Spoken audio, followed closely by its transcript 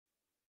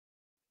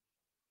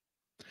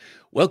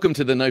Welcome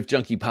to the Knife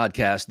Junkie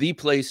podcast, the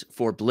place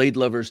for blade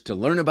lovers to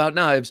learn about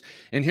knives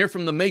and hear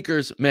from the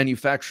makers,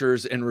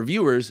 manufacturers, and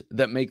reviewers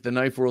that make the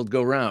knife world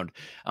go round.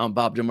 I'm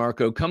Bob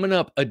DeMarco. Coming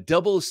up, a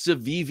double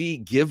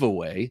Civivi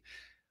giveaway,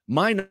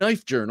 my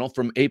knife journal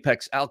from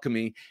Apex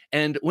Alchemy,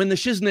 and when the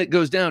shiznit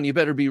goes down, you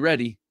better be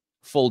ready,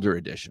 folder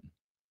edition.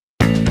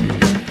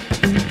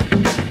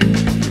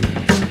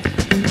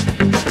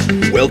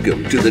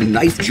 Welcome to the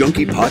Knife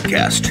Junkie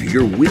podcast,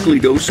 your weekly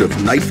dose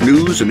of knife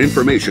news and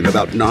information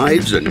about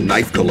knives and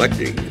knife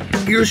collecting.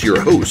 Here's your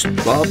host,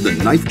 Bob the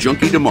Knife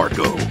Junkie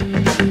DeMarco.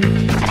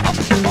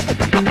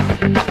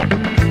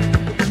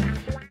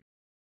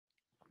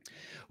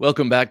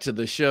 Welcome back to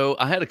the show.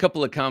 I had a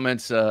couple of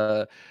comments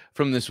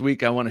from this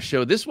week I want to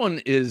show. This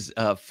one is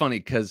funny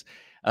because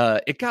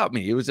it got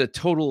me. It was a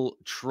total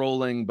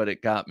trolling, but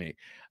it got me.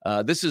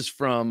 This is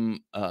from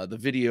the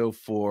video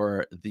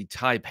for the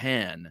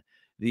Taipan,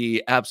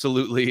 the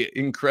absolutely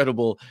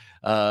incredible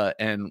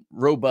and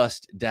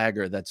robust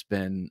dagger that's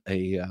been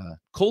a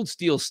cold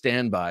steel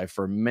standby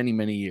for many,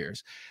 many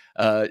years.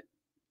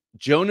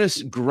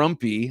 Jonas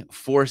Grumpy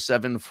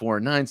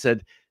 4749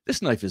 said,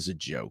 "This knife is a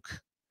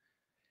joke."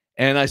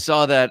 And I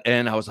saw that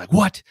and I was like,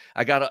 what?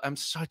 I'm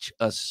such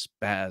a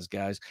spaz,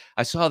 guys.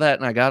 I saw that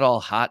and I got all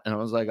hot and I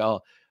was like,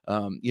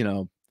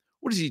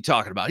 what is he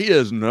talking about? He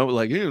doesn't know.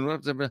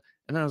 And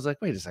I was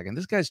like, wait a second,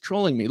 this guy's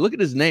trolling me. Look at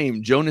his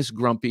name, Jonas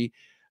Grumpy.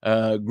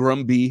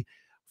 Grumby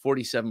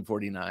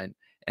 4749,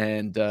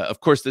 and of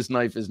course this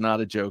knife is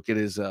not a joke. It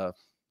is a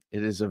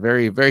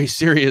very, very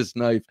serious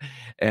knife,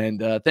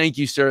 and thank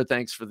you, sir.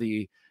 Thanks for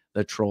the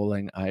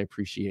trolling. I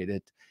appreciate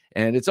it,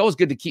 and it's always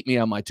good to keep me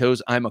on my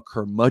toes. I'm a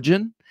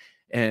curmudgeon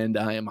and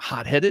I am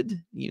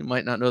hot-headed. You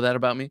might not know that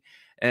about me,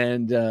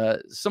 and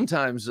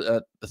sometimes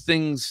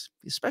things,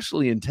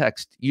 especially in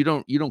text, you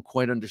don't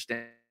quite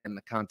understand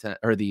the content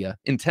or the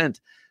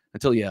intent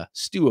until you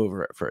stew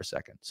over it for a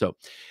second. So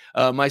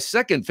my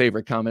second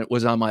favorite comment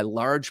was on my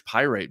large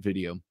pyrite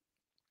video.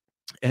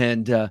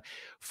 And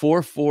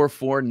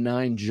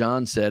 4449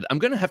 John said, "I'm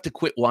going to have to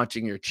quit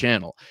watching your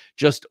channel.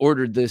 Just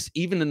ordered this,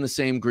 even in the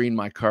same green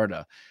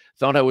micarta.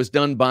 Thought I was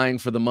done buying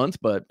for the month,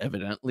 but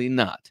evidently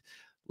not.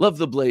 Love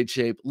the blade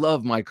shape,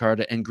 love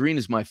micarta, and green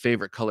is my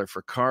favorite color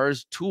for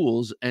cars,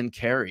 tools, and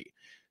carry.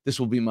 This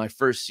will be my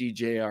first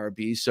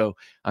CJRB, so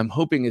I'm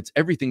hoping it's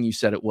everything you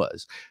said it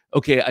was.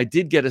 Okay, I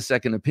did get a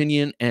second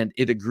opinion, and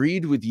it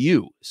agreed with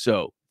you,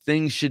 so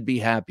things should be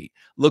happy.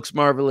 Looks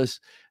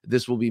marvelous.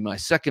 This will be my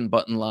second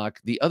button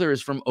lock. The other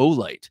is from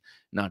Olight.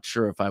 Not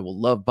sure if I will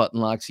love button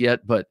locks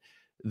yet, but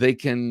they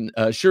can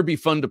sure be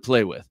fun to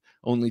play with.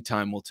 Only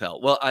time will tell."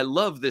 Well, I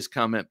love this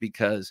comment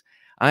because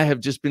I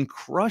have just been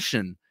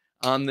crushing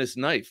on this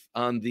knife,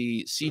 on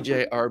the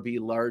CJRB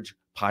Large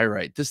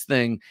Pyrite. This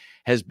thing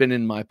has been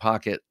in my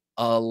pocket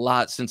a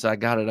lot since I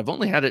got it. I've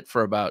only had it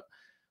for about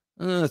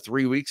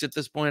 3 weeks at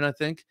this point, I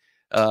think.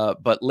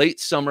 But late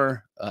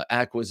summer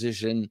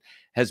acquisition,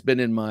 has been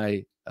in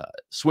my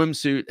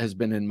swimsuit, has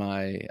been in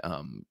my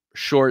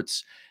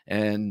shorts,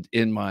 and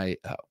in my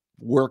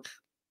work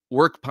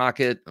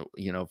pocket,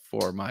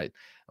 for my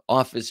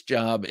office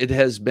job. It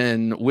has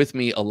been with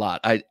me a lot.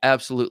 I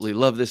absolutely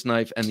love this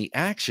knife, and the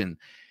action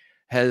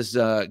has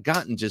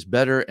gotten just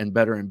better and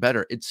better and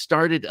better. It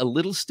started a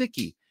little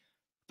sticky,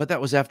 but that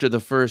was after the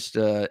first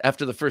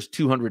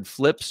 200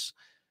 flips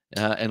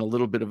and a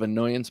little bit of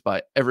annoyance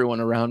by everyone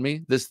around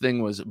me. This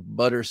thing was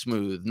butter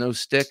smooth, no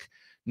stick,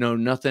 no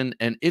nothing,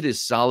 and it is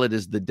solid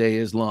as the day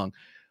is long.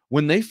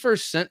 When they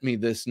first sent me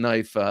this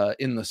knife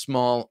in the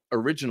small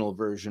original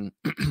version,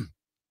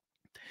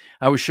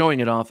 I was showing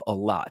it off a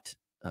lot.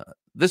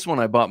 This one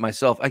I bought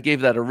myself. I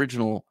gave that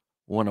original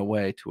one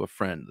away to a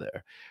friend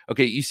there.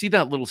 Okay, you see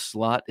that little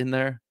slot in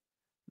there?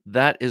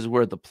 That is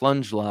where the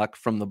plunge lock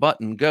from the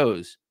button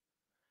goes,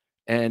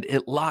 and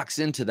it locks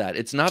into that.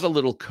 It's not a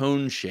little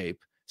cone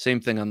shape. Same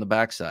thing on the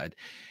backside.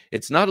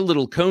 It's not a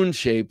little cone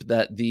shape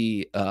that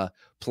the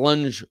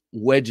plunge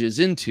wedges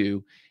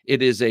into.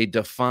 It is a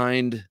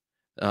defined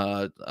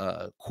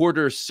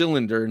quarter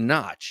cylinder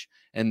notch,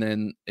 and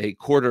then a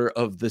quarter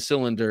of the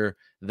cylinder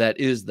that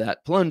is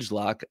that plunge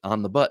lock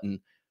on the button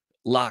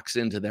locks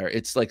into there.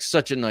 It's like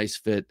such a nice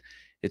fit.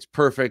 It's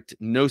perfect,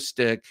 no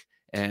stick,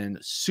 and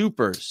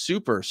super,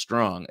 super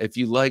strong. If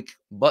you like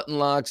button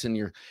locks and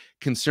you're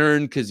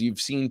concerned because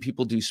you've seen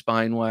people do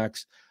spine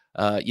wax,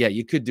 yeah,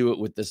 you could do it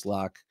with this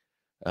lock,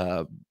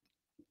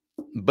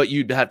 but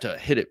you'd have to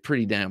hit it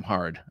pretty damn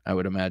hard, I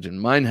would imagine.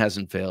 Mine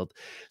hasn't failed.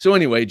 So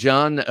anyway,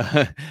 John,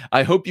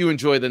 I hope you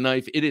enjoy the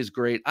knife. It is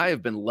great. I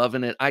have been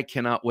loving it. I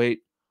cannot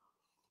wait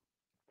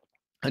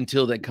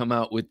until they come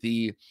out with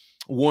the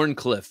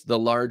Warncliffe, the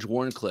large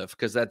Warncliffe,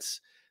 because that's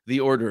the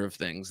order of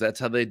things. That's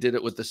how they did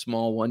it with the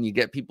small one. You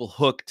get people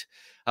hooked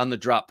on the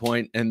drop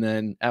point, and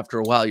then after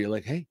a while, you're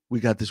like, hey,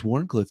 we got this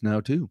Warncliffe now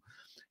too.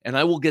 And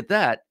I will get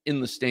that in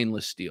the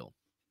stainless steel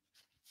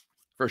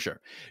for sure.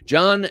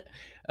 John,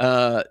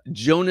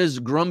 Jonas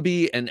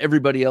Grumby, and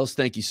everybody else,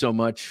 thank you so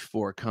much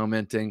for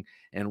commenting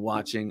and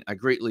watching. I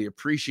greatly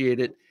appreciate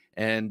it.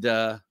 And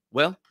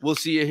well, we'll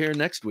see you here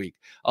next week.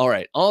 All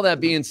right. All that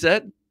being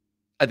said,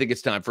 I think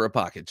it's time for a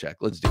pocket check.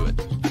 Let's do it.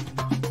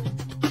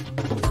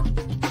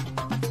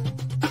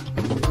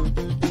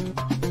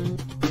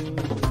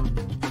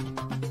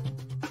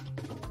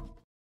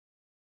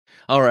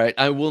 All right,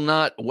 I will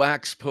not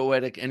wax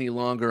poetic any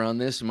longer on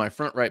this. In my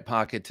front right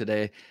pocket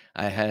today,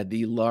 I had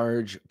the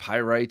Large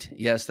Pyrite.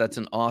 Yes, that's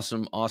an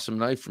awesome, awesome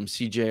knife from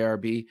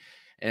CJRB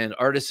and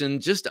Artisan.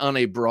 Just on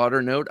a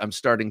broader note, I'm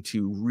starting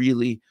to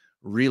really,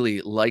 really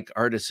like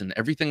Artisan.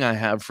 Everything I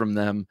have from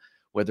them,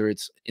 whether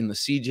it's in the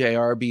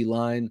CJRB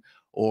line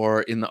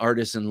or in the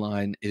Artisan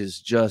line, is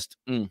just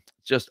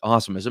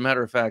awesome. As a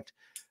matter of fact,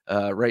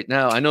 right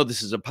now, I know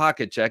this is a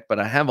pocket check, but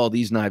I have all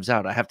these knives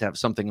out. I have to have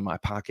something in my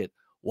pocket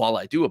while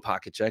I do a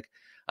pocket check.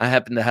 I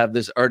happen to have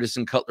this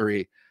Artisan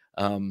Cutlery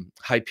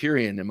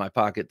Hyperion in my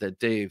pocket that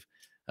Dave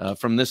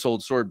from This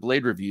Old Sword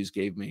Blade Reviews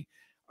gave me.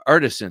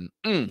 Artisan,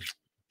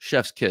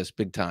 chef's kiss,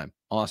 big time.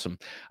 Awesome.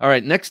 All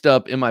right, next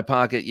up in my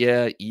pocket,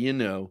 yeah, you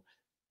know,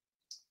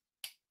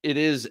 it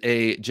is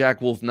a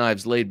Jack Wolf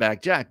Knives Laid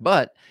Back Jack,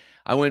 but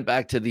I went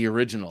back to the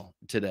original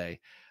today.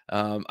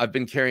 I've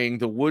been carrying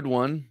the wood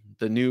one,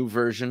 the new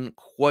version,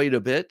 quite a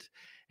bit,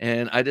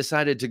 and I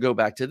decided to go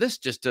back to this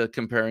just to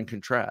compare and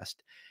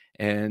contrast.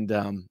 And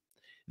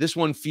this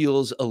one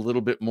feels a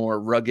little bit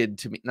more rugged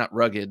to me. Not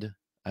rugged.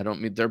 I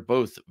don't mean, they're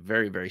both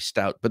very, very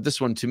stout. But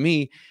this one to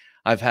me,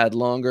 I've had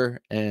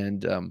longer,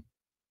 and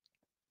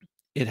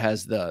it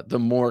has the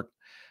more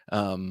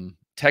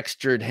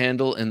textured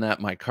handle in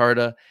that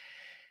micarta.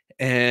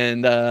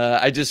 And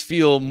I just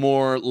feel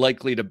more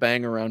likely to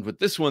bang around with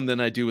this one than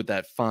I do with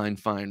that fine,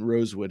 fine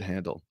rosewood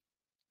handle.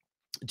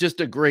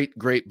 Just a great,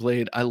 great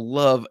blade. I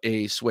love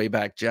a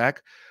swayback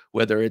jack,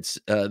 whether it's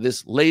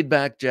this laid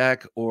back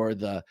jack or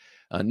the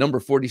number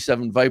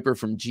 47 Viper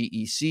from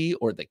GEC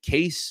or the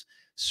case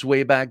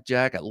swayback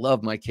jack. I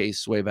love my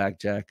case swayback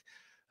jack.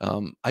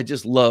 I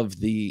just love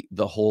the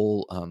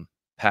whole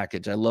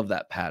package. I love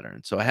that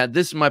pattern. So I had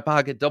this in my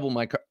pocket, double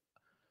my card.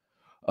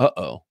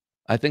 Uh-oh.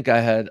 I think I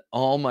had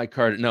all my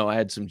card. No, I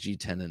had some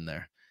G10 in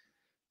there.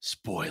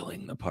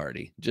 Spoiling the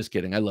party. Just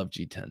kidding. I love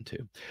G10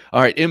 too.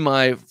 All right. In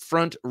my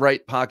front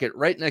right pocket,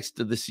 right next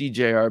to the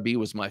CJRB,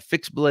 was my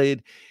fixed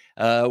blade.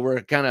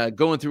 We're kind of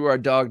going through our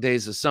dog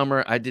days of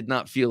summer. I did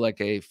not feel like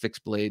a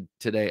fixed blade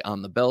today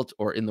on the belt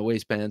or in the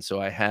waistband,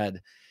 so I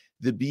had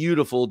the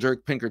beautiful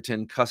Dirk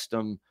Pinkerton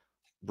Custom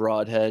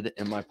Broadhead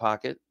in my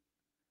pocket.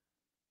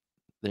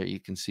 There you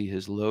can see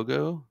his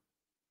logo,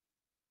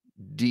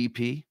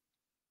 DP.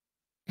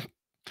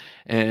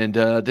 And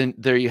then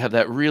there you have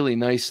that really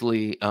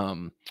nicely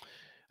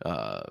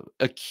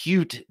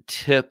acute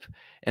tip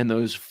and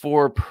those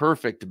 4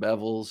 perfect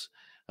bevels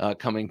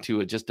coming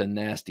to just a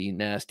nasty,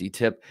 nasty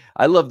tip.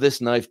 I love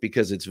this knife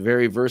because it's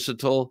very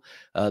versatile.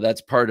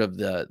 That's part of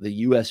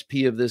the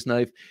USP of this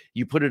knife.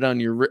 You put it on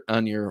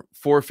your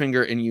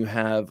forefinger and you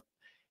have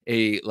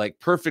a like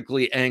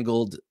perfectly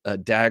angled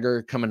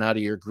dagger coming out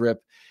of your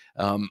grip.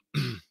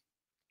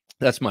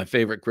 That's my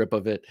favorite grip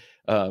of it.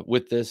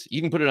 With this, you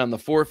can put it on the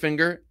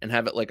forefinger and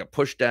have it like a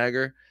push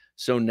dagger.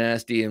 So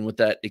nasty. And with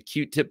that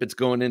acute tip, it's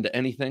going into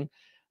anything.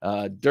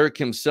 Dirk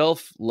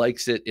himself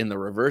likes it in the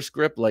reverse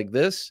grip like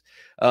this.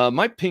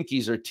 My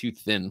pinkies are too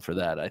thin for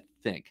that, I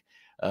think.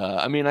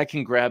 I mean, I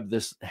can grab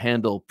this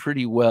handle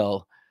pretty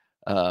well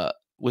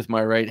with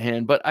my right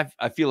hand, but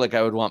I feel like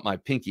I would want my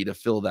pinky to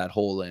fill that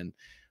hole in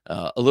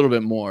a little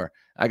bit more.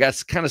 I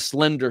got kind of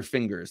slender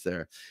fingers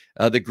there.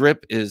 The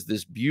grip is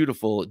this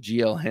beautiful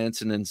GL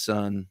Hansen and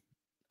Son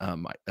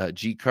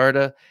G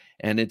Carta,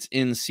 and it's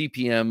in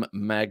CPM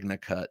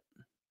MagnaCut.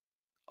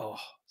 Oh,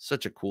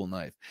 such a cool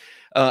knife.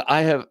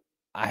 I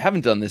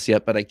haven't done this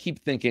yet, but I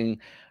keep thinking.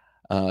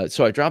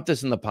 So I drop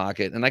this in the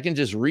pocket, and I can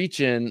just reach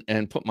in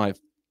and put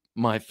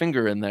my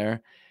finger in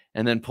there,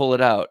 and then pull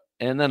it out,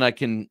 and then I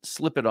can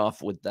slip it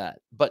off with that.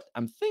 But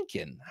I'm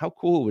thinking, how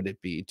cool would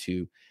it be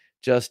to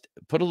just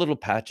put a little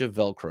patch of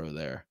Velcro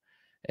there,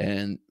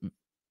 and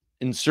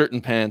in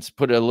certain pants,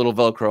 put a little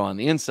Velcro on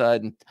the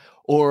inside,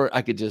 or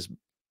I could just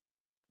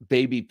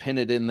baby pin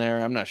it in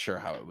there. I'm not sure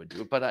how I would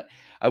do it, but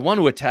I want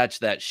to attach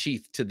that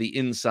sheath to the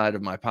inside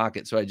of my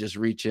pocket. So I just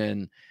reach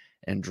in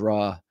and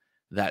draw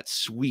that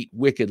sweet,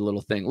 wicked little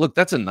thing. Look,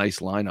 that's a nice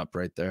lineup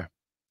right there,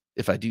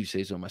 if I do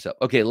say so myself.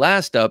 Okay,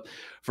 last up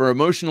for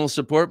emotional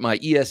support, my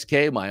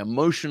ESK, my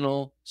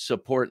emotional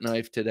support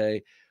knife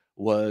today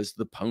was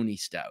the Pony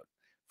Stout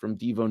from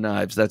Divo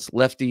Knives. That's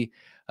Lefty.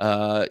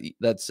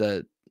 That's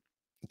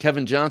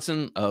Kevin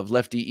Johnson of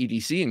Lefty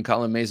EDC and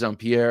Colin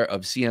Maison-Pierre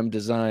of CM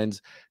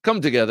Designs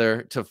come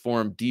together to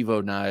form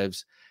Divo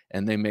Knives,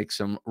 and they make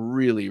some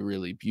really,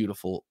 really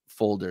beautiful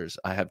folders.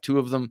 I have 2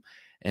 of them,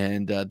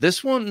 and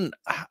this one,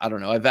 I don't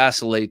know. I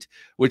vacillate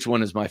which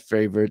one is my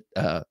favorite.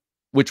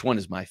 Which one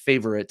is my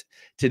favorite?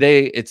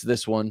 Today, it's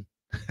this one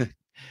because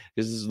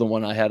this is the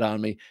one I had on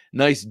me.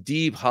 Nice,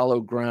 deep,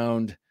 hollow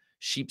ground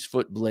sheep's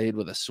foot blade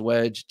with a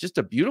swedge. Just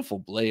a beautiful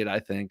blade, I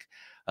think.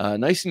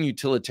 Nice and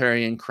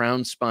utilitarian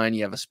crown spine.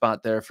 You have a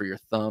spot there for your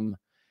thumb,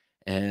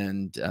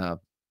 and a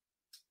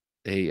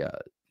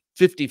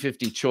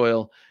 50-50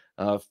 choil,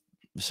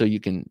 so you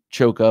can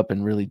choke up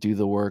and really do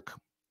the work.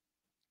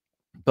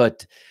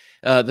 But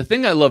The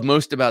thing I love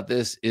most about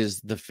this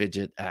is the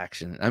fidget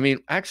action. I mean,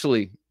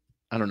 actually,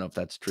 I don't know if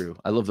that's true.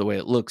 I love the way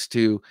it looks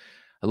too.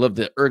 I love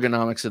the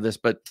ergonomics of this,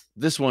 but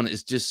this one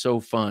is just so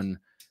fun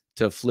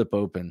to flip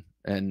open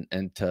and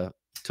to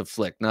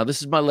flick. Now,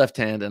 this is my left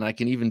hand, and I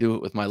can even do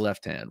it with my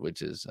left hand,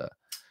 which is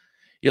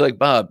you're like,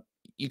 Bob,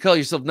 you call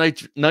yourself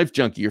knife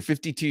junkie. You're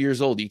 52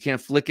 years old. You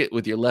can't flick it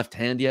with your left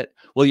hand yet?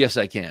 Well, yes,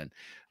 I can.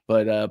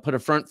 But put a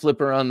front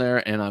flipper on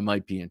there and I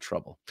might be in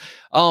trouble.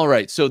 All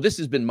right. So this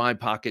has been my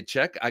pocket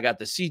check. I got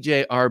the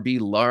CJRB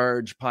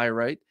Large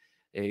Pyrite,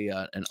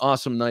 an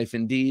awesome knife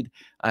indeed.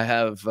 I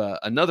have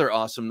another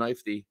awesome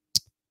knife, the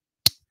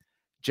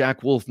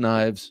Jack Wolf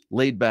Knives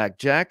Laid Back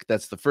Jack.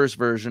 That's the first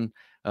version.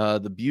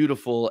 The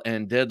beautiful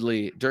and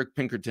deadly Dirk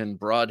Pinkerton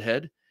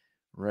Broadhead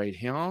right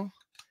here.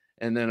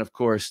 And then, of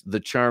course, the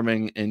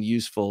charming and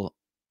useful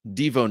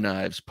Divo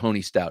Knives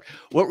Pony Stout.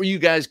 What were you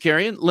guys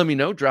carrying? Let me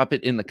know. Drop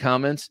it in the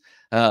comments.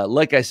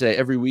 Like I say,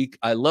 every week,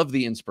 I love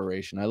the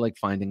inspiration. I like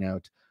finding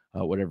out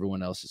what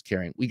everyone else is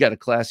carrying. We got a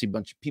classy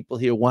bunch of people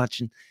here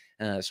watching,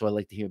 so I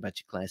like to hear about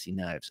your classy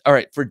knives. All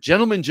right, for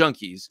Gentlemen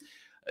Junkies,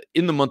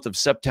 in the month of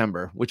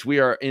September, which we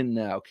are in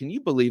now, can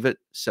you believe it?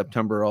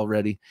 September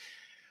already.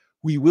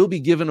 We will be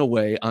giving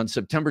away on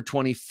September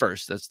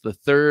 21st. That's the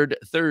third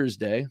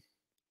Thursday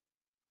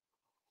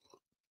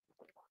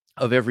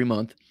of every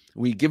month.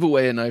 We give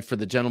away a knife for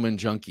the Gentlemen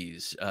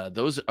Junkies.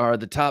 Those are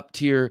the top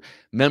tier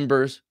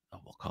members. Oh,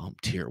 we'll call them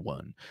tier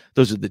 1.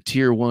 Those are the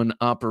tier 1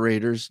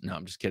 operators. No,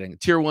 I'm just kidding.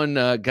 Tier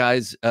 1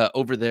 guys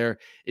over there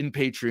in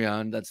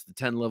Patreon. That's the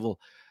 10 level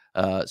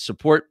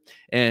support.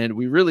 And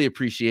we really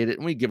appreciate it.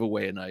 And we give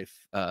away a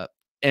knife.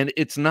 And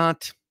it's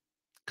not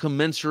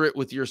commensurate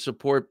with your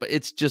support, but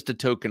it's just a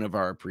token of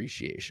our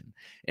appreciation,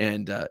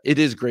 and it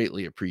is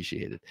greatly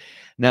appreciated.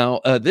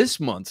 Now, this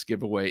month's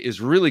giveaway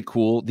is really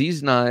cool.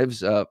 These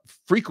knives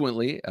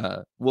frequently,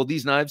 well,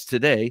 these knives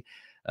today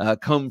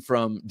come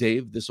from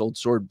Dave, this old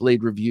sword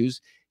blade reviews.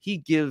 He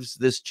gives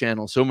this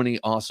channel so many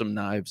awesome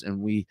knives,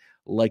 and we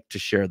like to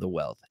share the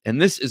wealth.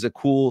 And this is a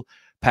cool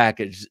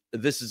package.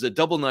 This is a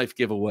double knife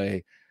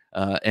giveaway,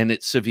 and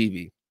it's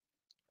Civivi.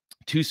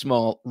 2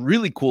 small,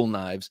 really cool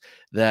knives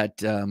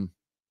that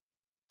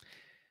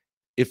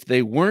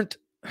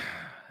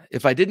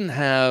if I didn't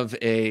have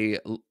a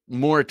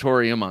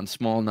moratorium on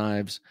small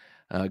knives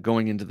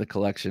going into the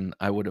collection,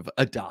 I would have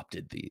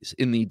adopted these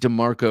in the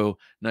DeMarco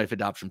knife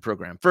adoption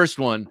program. First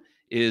one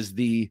is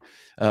the,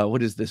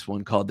 what is this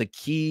one called? The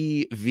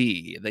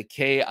Civivi, the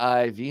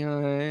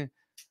Kivi.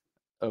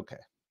 Okay,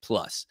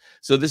 plus.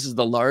 So this is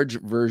the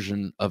large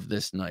version of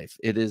this knife.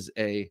 It is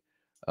a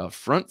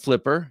front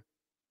flipper,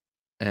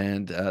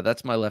 and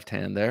that's my left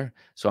hand there.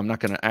 So I'm not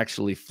going to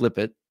actually flip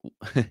it.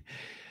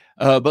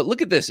 But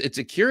look at this. It's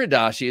a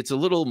Kiridashi. It's a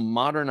little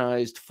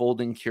modernized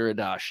folding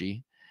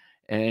Kiridashi.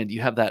 And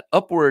you have that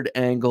upward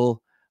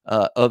angle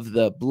of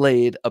the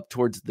blade up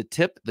towards the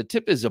tip. The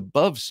tip is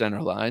above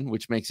center line,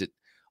 which makes it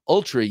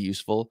ultra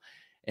useful.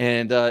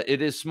 And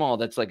it is small.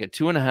 That's like a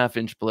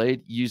 2.5-inch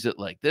blade. Use it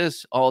like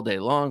this all day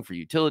long for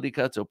utility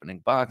cuts, opening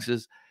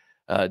boxes,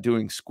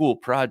 doing school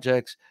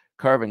projects,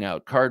 carving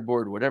out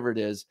cardboard, whatever it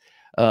is.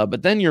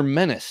 But then you're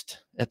menaced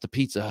at the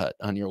Pizza Hut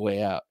on your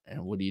way out.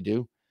 And what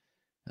do?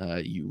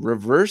 You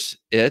reverse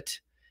it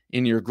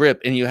in your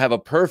grip, and you have a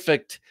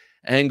perfect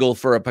angle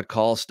for a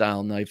Pakal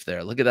style knife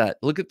there. Look at that.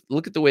 Look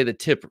at the way the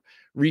tip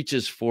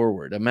reaches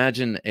forward.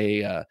 Imagine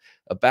a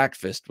back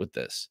fist with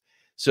this.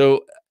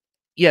 So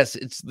yes,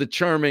 it's the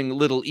charming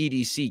little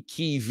EDC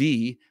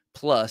Kivi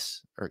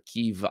plus, or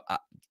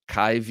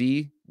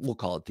Kivi. We'll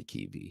call it the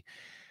Kivi.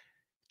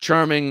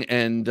 Charming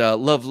and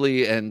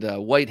lovely and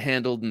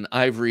white-handled and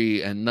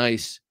ivory and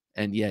nice,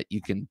 and yet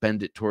you can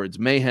bend it towards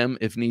mayhem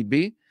if need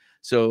be.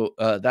 So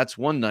that's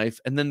one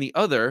knife. And then the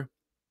other,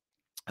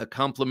 a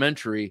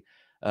complementary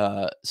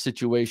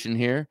situation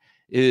here,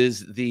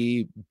 is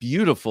the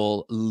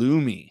beautiful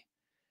Lumi.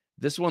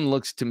 This one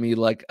looks to me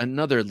like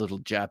another little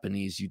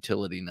Japanese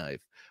utility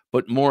knife,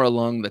 but more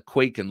along the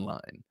Quaken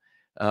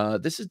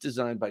line. This is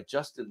designed by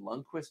Justin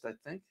Lundquist, I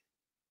think.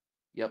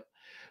 Yep.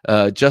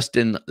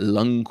 Justin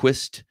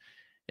Lundquist,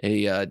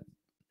 a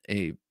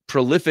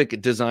prolific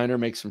designer,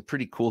 makes some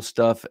pretty cool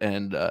stuff,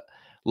 and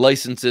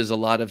licenses a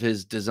lot of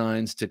his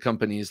designs to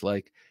companies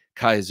like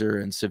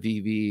Kaiser and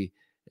Civivi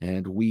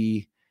and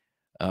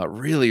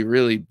really,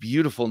 really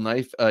beautiful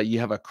knife. You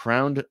have a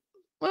crowned,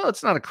 well,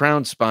 it's not a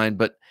crowned spine,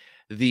 but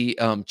the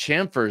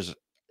chamfers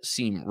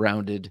seem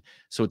rounded,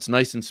 so it's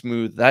nice and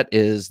smooth. That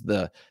is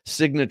the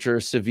signature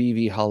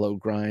Civivi hollow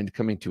grind,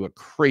 coming to a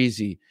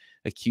crazy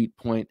acute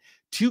point.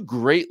 2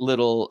 great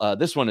little,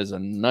 this one is a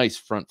nice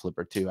front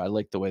flipper too. I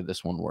like the way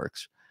this one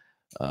works.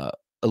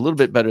 A little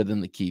bit better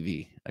than the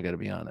Kivi, I got to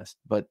be honest.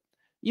 But,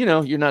 you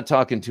know, you're not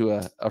talking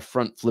to a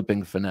front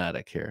flipping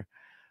fanatic here.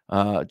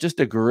 Just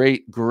a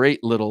great,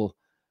 great little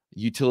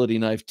utility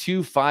knife.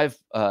 2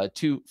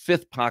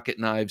 fifth pocket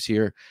knives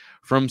here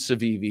from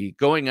Civivi,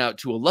 going out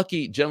to a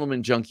lucky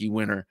Gentleman Junkie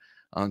winner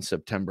on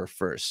September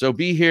 1st. So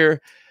be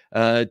here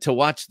to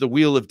watch the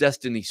Wheel of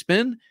Destiny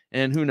spin,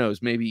 and who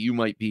knows, maybe you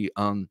might be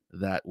on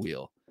that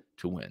wheel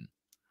to win.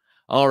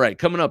 All right,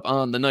 coming up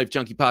on the Knife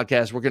Junkie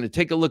podcast, we're going to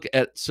take a look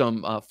at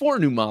some 4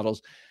 new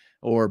models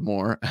or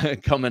more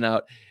coming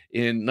out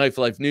in Knife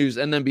Life News.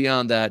 And then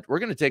beyond that, we're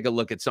going to take a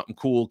look at something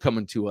cool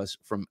coming to us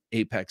from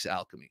Apex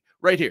Alchemy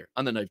right here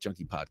on the Knife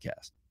Junkie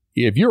podcast.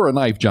 If you're a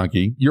knife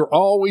junkie, you're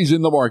always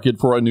in the market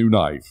for a new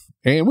knife,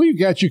 and we've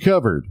got you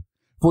covered.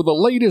 For the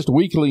latest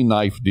weekly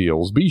knife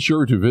deals, be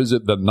sure to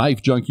visit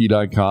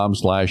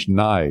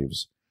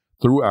TheKnifeJunkie.com/knives.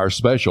 Through our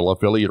special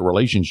affiliate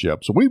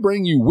relationships, we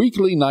bring you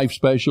weekly knife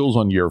specials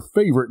on your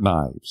favorite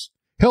knives.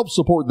 Help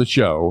support the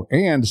show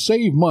and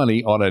save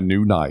money on a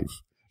new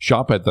knife.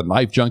 Shop at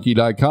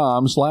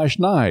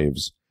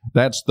TheKnifeJunkie.com/knives.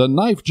 That's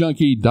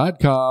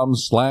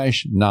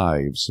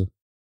TheKnifeJunkie.com/knives.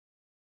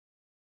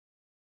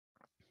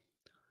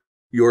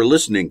 You're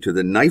listening to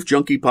the Knife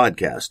Junkie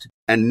podcast.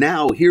 And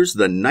now here's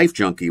the Knife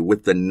Junkie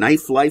with the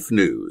Knife Life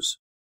News.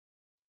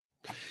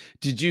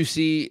 Did you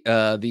see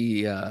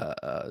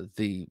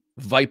the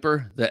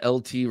Viper, the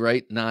LT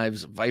Wright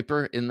Knives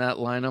Viper in that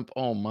lineup?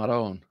 Oh,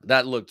 Maron,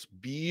 that looks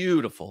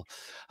beautiful.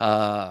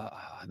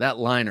 That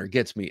liner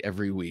gets me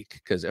every week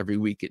because every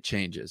week it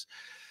changes.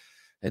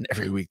 And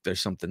every week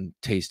there's something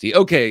tasty.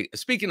 Okay,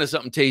 speaking of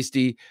something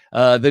tasty,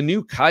 the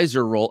new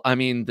Kaiser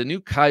the new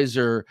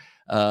Kaiser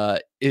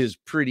is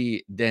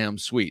pretty damn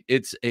sweet.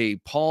 It's a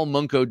Paul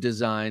Munko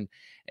design,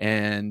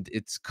 and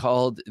it's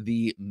called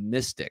the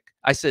Mystic.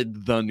 I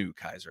said the new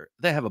Kaiser.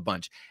 They have a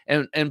bunch.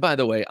 And by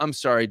the way, I'm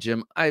sorry,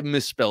 Jim, I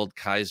misspelled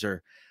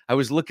Kaiser. I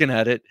was looking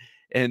at it,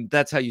 and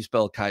that's how you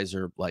spell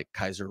Kaiser, like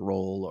Kaiser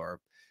Roll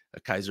or a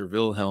Kaiser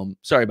Wilhelm.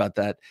 Sorry about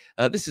that.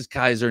 This is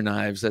Kaiser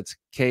Knives. That's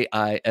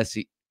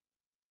Kizer.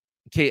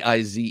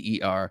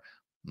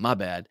 My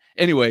bad.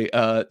 Anyway,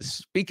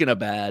 speaking of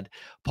bad,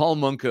 Paul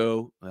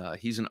Munko,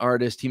 he's an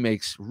artist. He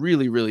makes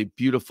really, really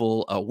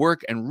beautiful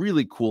work and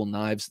really cool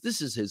knives.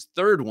 This is his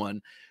 3rd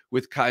one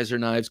with Kaiser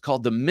Knives,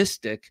 called the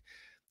Mystic,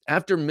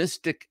 after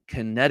Mystic,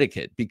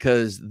 Connecticut,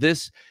 because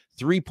this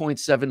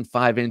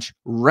 3.75-inch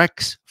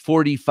Rex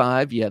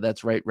 45, yeah,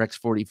 that's right, Rex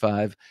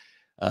 45,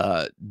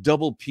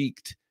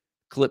 double-peaked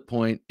clip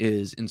point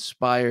is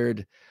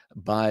inspired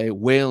by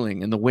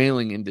whaling and the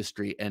whaling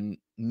industry and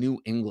New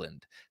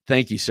England.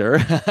 Thank you,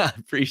 sir.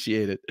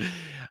 Appreciate it.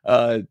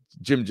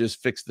 Jim just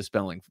fixed the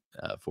spelling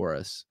for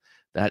us.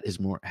 That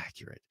is more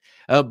accurate.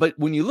 But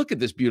when you look at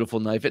this beautiful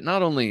knife, it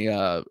not only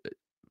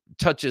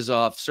touches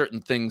off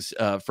certain things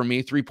for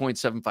me,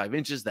 3.75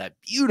 inches, that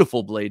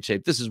beautiful blade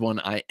shape. This is one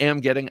I am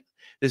getting.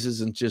 This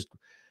isn't just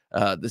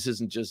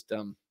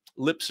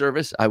lip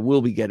service. I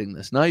will be getting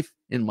this knife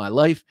in my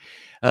life.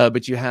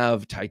 But you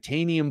have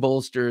titanium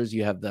bolsters.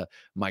 You have the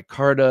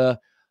micarta.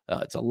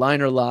 It's a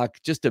liner lock.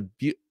 Is it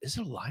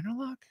a liner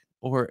lock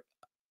or?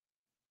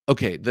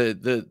 Okay,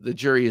 the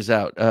jury is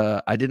out.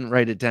 I didn't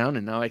write it down,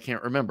 and now I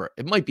can't remember.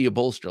 It might be a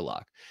bolster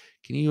lock.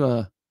 Can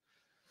you?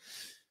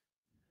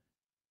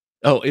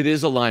 Oh, it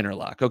is a liner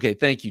lock. Okay,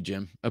 thank you,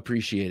 Jim.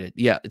 Appreciate it.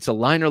 Yeah, it's a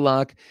liner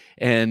lock,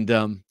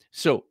 and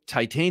so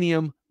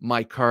titanium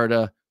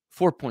micarta,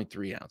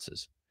 4.3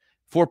 ounces.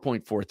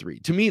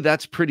 4.43. To me,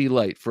 that's pretty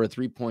light for a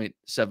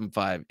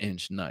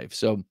 3.75-inch knife.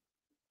 So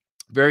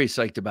very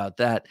psyched about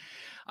that.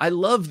 I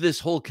love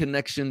this whole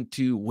connection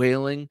to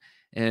whaling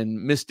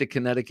and Mystic,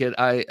 Connecticut.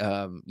 I've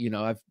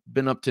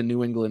been up to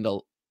New England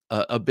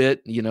a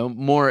bit,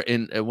 more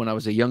when I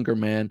was a younger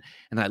man,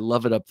 and I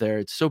love it up there.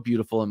 It's so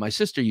beautiful. And my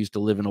sister used to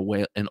live in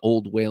an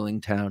old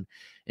whaling town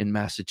in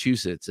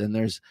Massachusetts. And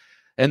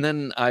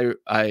then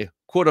I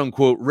quote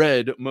unquote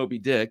read Moby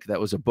Dick. That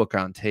was a book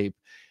on tape.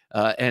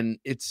 And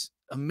it's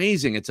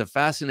amazing. It's a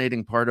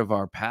fascinating part of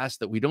our past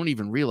that we don't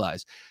even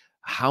realize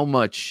how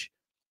much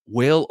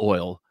whale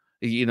oil,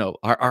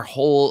 our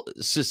whole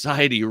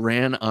society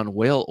ran on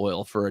whale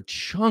oil for a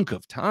chunk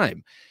of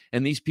time.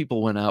 And these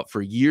people went out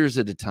for years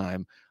at a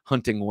time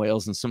hunting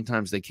whales, and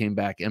sometimes they came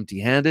back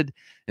empty-handed,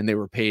 and they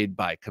were paid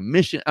by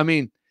commission. I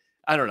mean,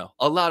 I don't know,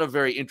 a lot of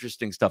very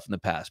interesting stuff in the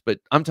past, but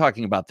I'm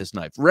talking about this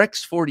knife.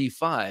 Rex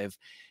 45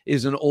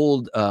 is an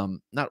old,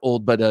 not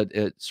old, but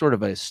a sort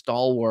of a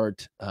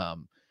stalwart,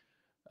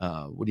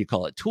 what do you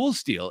call it? Tool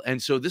steel. And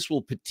so this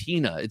will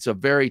patina. It's a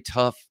very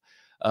tough,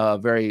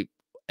 very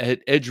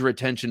edge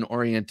retention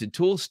oriented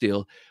tool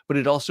steel, but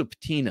it also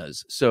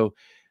patinas. So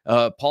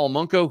Paul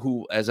Munko,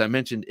 who, as I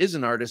mentioned, is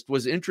an artist,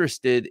 was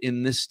interested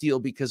in this steel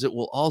because it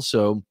will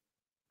also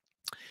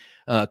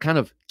kind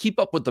of keep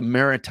up with the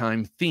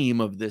maritime theme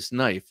of this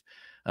knife.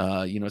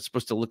 It's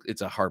supposed to look,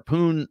 it's a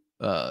harpoon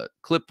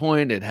clip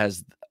point.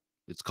 It's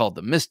called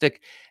the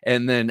Mystic.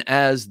 And then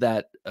as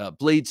that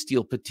blade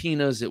steel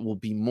patinas, it will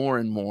be more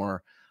and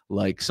more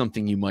like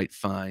something you might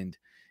find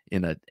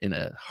in a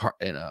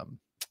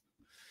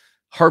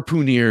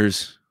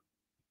harpooner's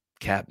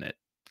cabinet.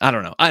 I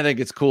don't know. I think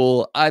it's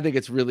cool. I think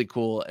it's really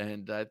cool.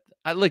 And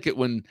I like it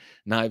when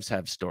knives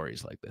have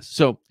stories like this.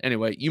 So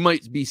anyway, you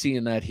might be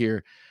seeing that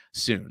here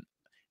soon.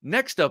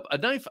 Next up, a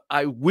knife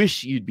I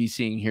wish you'd be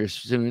seeing here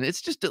soon.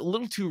 It's just a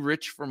little too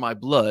rich for my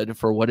blood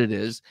for what it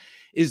is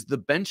the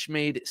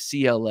Benchmade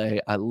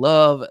CLA. I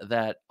love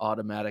that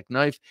automatic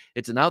knife.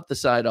 It's an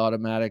out-the-side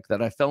automatic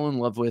that I fell in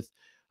love with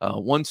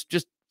once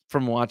just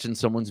from watching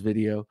someone's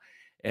video.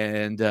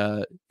 and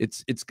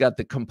it's got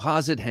the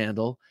composite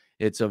handle.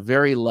 It's a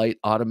very light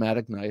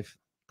automatic knife,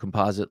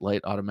 composite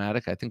light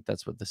automatic. I think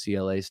that's what the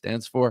CLA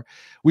stands for.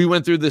 We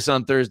went through this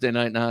on Thursday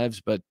Night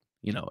Knives, but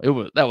you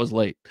know, that was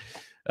late.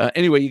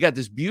 Anyway, you got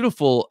this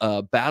beautiful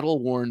battle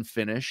worn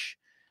finish,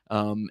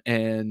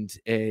 and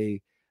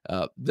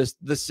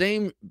the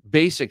same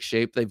basic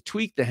shape. They've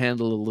tweaked the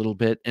handle a little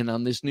bit, and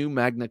on this new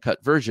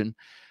MagnaCut version,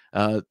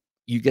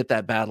 you get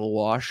that battle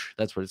wash.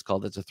 That's what it's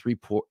called. It's a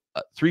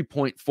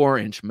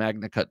 3.4-inch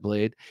MagnaCut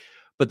blade.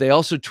 But they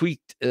also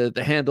tweaked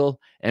the handle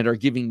and are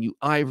giving you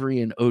ivory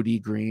and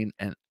OD green.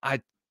 And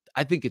I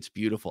think it's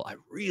beautiful. I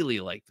really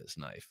like this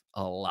knife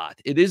a lot.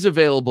 It is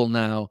available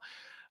now.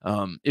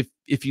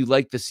 If you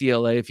like the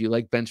CLA, if you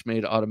like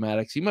Benchmade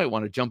automatics, you might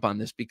want to jump on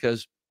this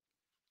because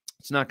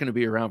it's not going to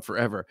be around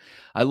forever.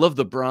 I love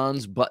the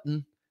bronze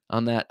button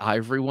on that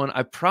ivory one.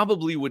 I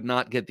probably would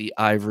not get the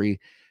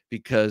ivory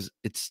because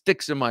it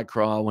sticks in my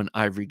craw when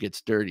ivory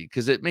gets dirty,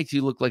 because it makes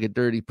you look like a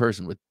dirty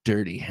person with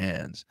dirty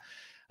hands.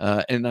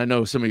 And I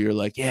know some of you are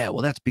like, yeah,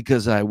 well, that's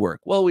because I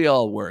work. Well, we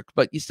all work,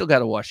 but you still got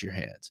to wash your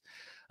hands.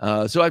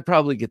 So I'd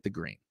probably get the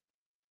green.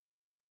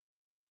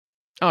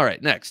 All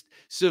right, next.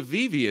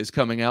 Civivi is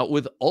coming out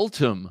with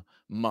Ultem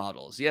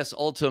models. Yes,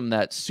 Ultem,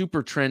 that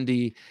super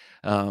trendy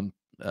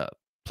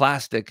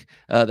plastic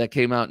that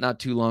came out not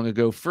too long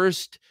ago.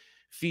 First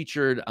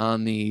featured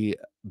on the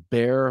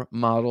Bear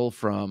model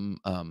from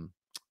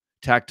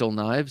Tactile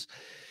Knives.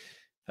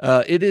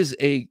 It is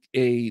a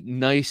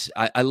nice,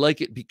 I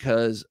like it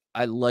because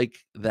I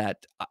like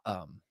that,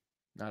 not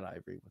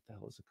ivory, what the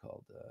hell is it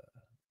called?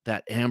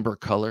 That amber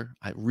color.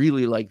 I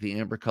really like the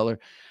amber color.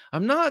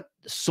 I'm not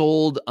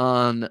sold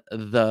on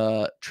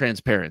the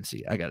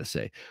transparency, I gotta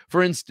say.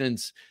 For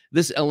instance,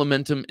 this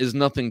Elementum is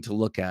nothing to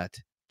look at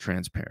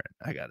transparent,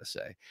 I gotta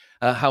say.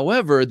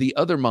 However, the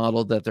other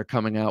model that they're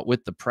coming out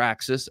with, the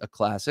Praxis, a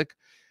classic,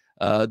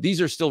 these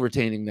are still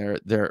retaining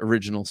their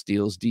original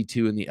steels,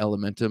 D2 in the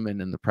Elementum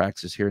and in the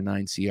Praxis here,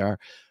 9CR.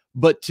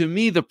 But to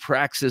me, the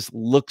Praxis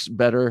looks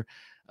better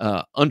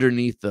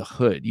underneath the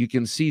hood. You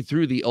can see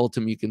through the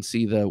Ultem, you can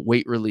see the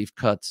weight relief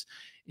cuts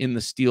in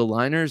the steel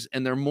liners,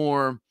 and they're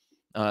more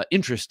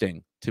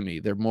interesting to me.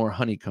 They're more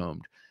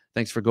honeycombed.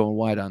 Thanks for going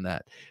wide on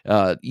that.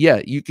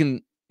 Yeah, you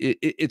can.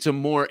 It's a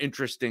more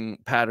interesting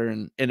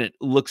pattern, and it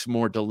looks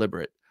more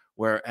deliberate.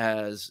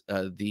 Whereas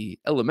the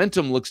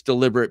Elementum looks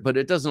deliberate, but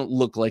it doesn't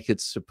look like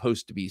it's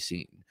supposed to be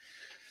seen.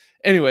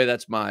 Anyway,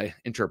 that's my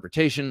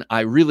interpretation.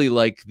 I really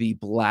like the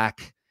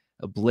black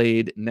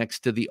blade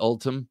next to the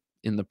Ultem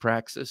in the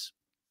Praxis.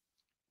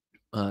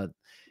 So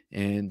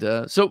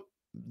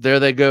there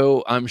they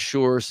go. I'm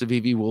sure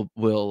Civivi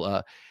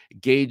will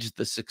gauge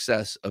the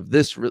success of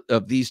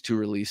these two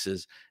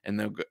releases and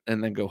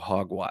then go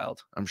hog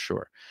wild, I'm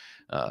sure.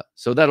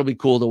 So that'll be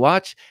cool to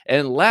watch.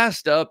 And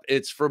last up,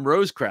 it's from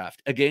RoseCraft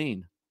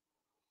again.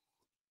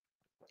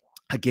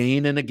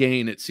 Again and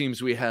again, it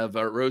seems we have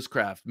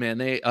RoseCraft. Man,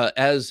 they,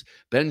 as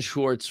Ben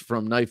Schwartz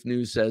from Knife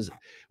News says,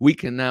 we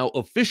can now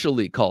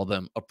officially call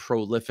them a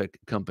prolific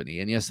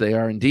company. And yes, they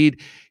are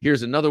indeed.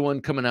 Here's another one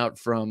coming out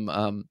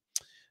from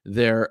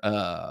their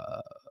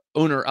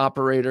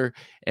owner-operator,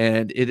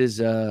 and it is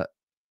a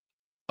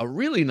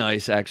really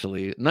nice,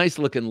 actually,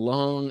 nice-looking,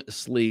 long,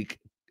 sleek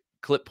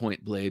clip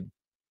point blade.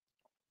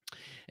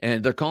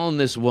 And they're calling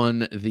this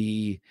one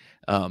the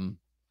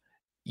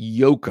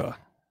Yoka.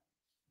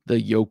 The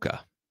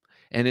Yoka,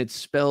 and it's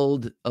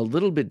spelled a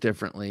little bit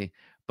differently,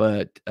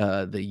 but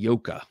the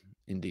Yoka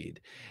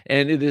indeed.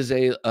 And it is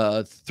a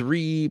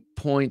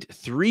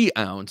 3.3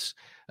 ounce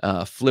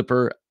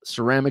flipper,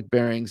 ceramic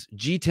bearings,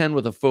 G10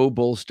 with a faux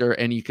bolster,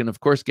 and you can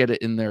of course get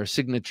it in their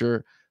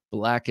signature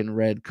black and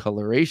red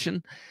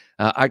coloration.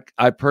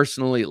 I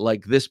personally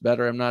like this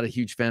better. I'm not a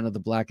huge fan of the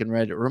black and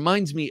red. It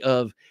reminds me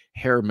of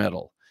hair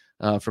metal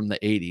from the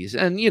 80s,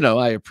 and you know,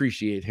 I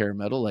appreciate hair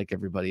metal like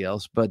everybody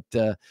else, but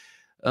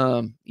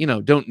you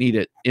know, don't need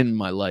it in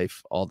my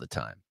life all the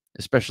time,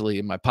 especially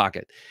in my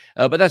pocket.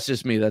 But that's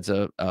just me. That's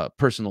a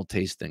personal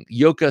taste thing.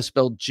 Yoka,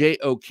 spelled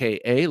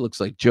J-O-K-A, looks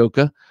like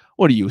Joka.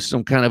 What are you,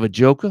 some kind of a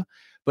Joka?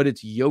 But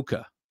it's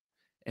Yoka.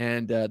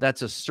 And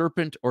that's a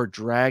serpent or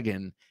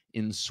dragon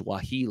in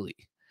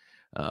Swahili.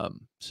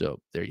 So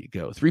there you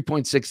go.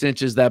 3.6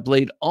 inches. That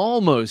blade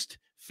almost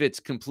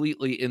fits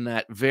completely in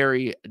that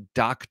very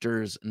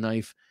doctor's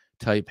knife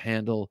type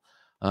handle.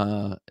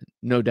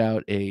 No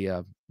doubt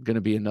going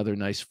to be another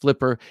nice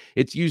flipper.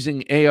 It's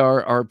using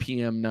AR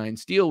RPM 9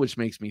 steel, which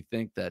makes me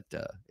think that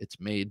it's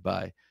made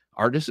by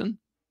Artisan,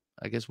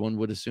 I guess one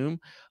would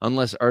assume,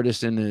 unless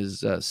Artisan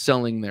is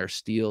selling their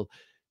steel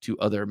to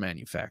other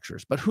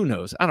manufacturers. But who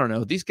knows? I don't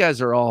know. These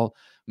guys are all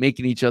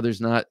making each other's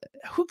not.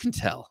 Who can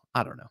tell?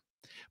 I don't know.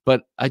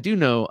 But I do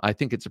know, I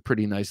think it's a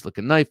pretty nice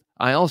looking knife.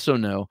 I also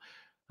know,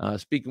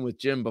 speaking with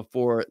Jim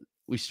before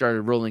we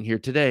started rolling here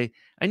today,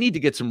 I need to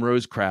get some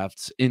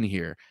RoseCrafts in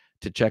here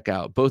to check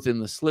out, both in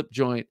the slip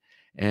joint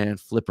and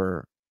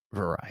flipper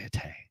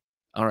variety.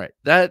 All right,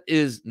 that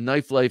is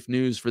Knife Life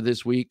news for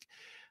this week.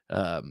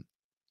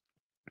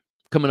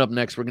 Coming up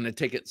next, we're going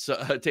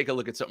to take a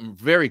look at something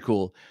very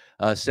cool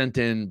sent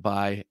in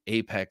by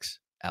Apex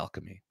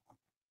Alchemy.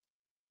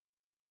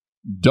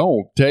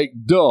 Don't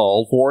take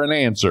dull for an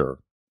answer.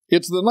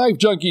 It's the Knife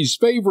Junkie's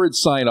favorite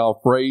sign-off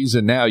phrase,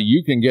 and now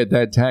you can get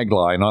that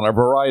tagline on a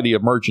variety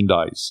of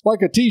merchandise,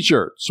 like a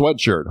t-shirt,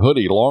 sweatshirt,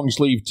 hoodie,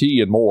 long-sleeve tee,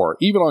 and more,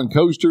 even on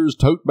coasters,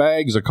 tote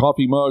bags, a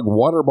coffee mug,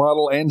 water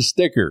bottle, and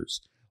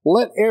stickers.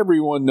 Let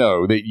everyone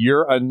know that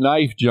you're a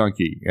knife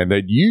junkie and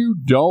that you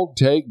don't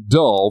take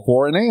dull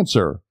for an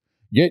answer.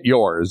 Get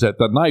yours at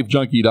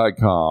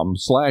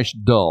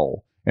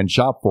TheKnifeJunkie.com/dull and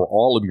shop for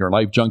all of your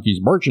Knife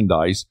Junkies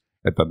merchandise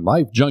at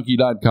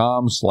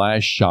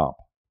TheKnifeJunkie.com/shop.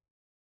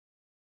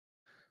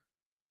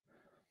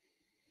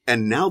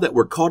 And now that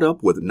we're caught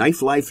up with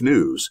Knife Life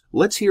news,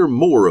 let's hear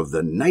more of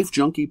the Knife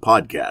Junkie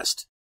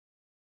podcast.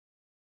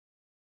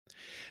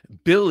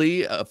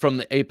 Billy from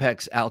the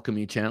Apex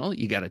Alchemy channel,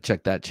 you got to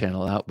check that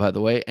channel out, by the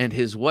way, and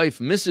his wife,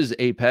 Mrs.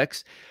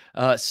 Apex,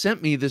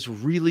 sent me this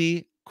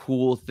really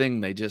cool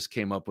thing they just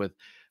came up with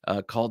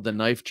called the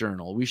Knife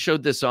Journal. We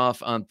showed this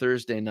off on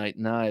Thursday Night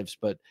Knives,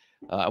 but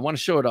I want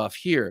to show it off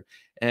here.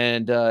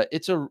 And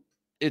it's a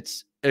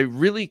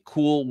really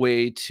cool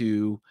way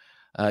to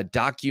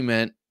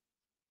document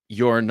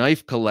your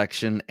knife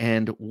collection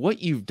and what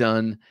you've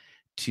done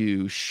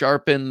to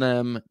sharpen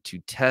them, to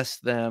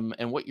test them,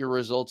 and what your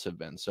results have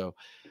been. So,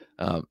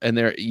 and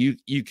there you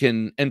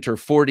can enter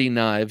 40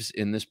 knives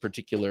in this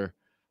particular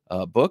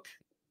book,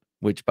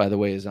 which, by the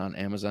way, is on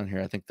Amazon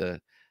here. I think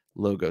the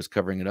logo is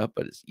covering it up,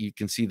 but you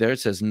can see there it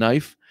says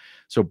knife.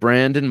 So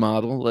brand and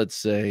model, let's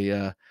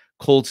say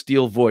Cold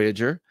Steel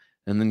Voyager,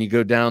 and then you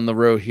go down the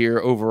row here,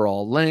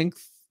 overall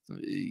length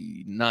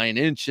 9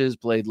 inches,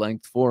 blade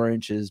length 4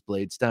 inches,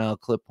 blade style,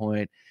 clip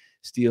point,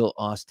 steel,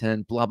 AUS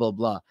 10, blah, blah,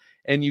 blah.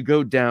 And you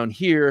go down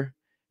here,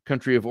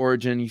 country of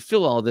origin, you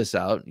fill all this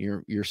out,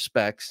 your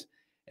specs,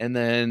 and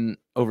then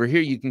over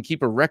here you can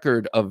keep a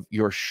record of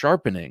your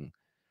sharpening.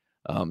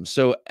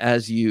 So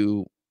as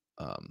you,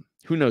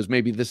 who knows,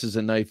 maybe this is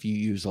a knife you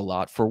use a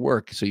lot for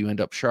work, so you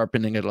end up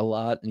sharpening it a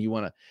lot, and you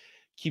want to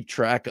keep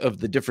track of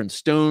the different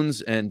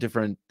stones and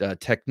different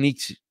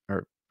techniques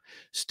or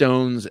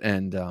stones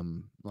and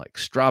like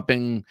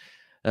stropping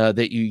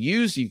that you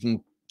use. You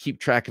can keep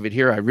track of it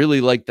here. I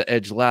really liked the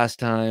edge last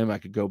time. I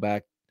could go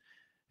back,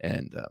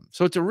 and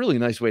so it's a really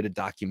nice way to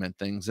document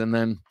things. And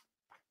then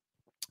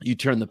you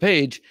turn the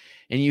page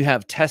and you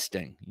have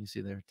testing. You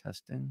see there,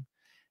 testing,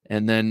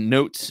 and then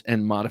notes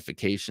and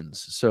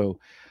modifications. So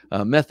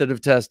method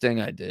of testing,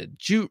 I did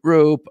jute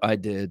rope, I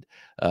did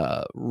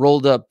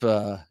rolled up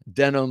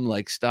denim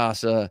like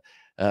Stasa,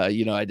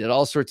 I did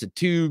all sorts of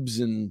tubes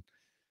and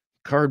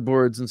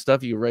cardboards and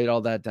stuff. You write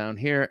all that down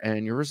here,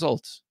 and your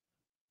results.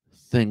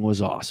 Thing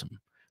was awesome.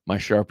 My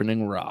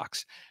sharpening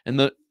rocks.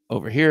 And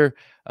over here,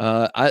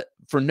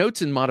 for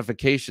notes and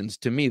modifications,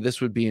 to me,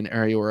 this would be an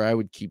area where I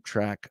would keep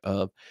track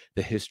of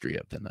the history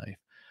of the knife.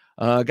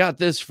 Got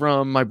this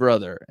from my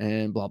brother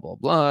and blah, blah,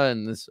 blah.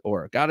 And this,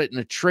 or got it in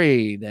a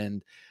trade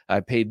and I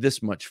paid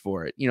this much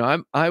for it.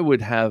 I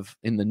would have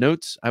in the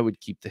notes, I would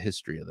keep the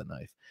history of the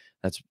knife.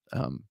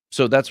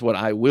 So that's what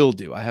I will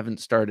do. I haven't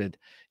started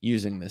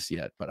using this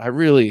yet, but I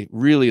really,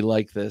 really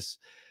like this.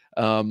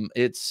 I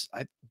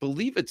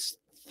believe it's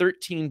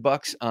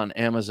 $13 on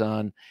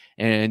Amazon,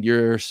 and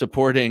you're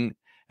supporting,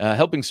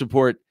 helping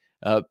support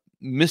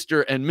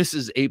Mr. and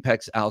Mrs.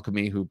 Apex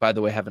Alchemy, who, by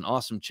the way, have an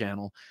awesome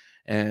channel.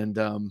 And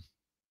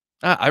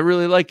I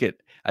really like it.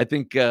 I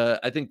think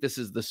this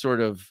is the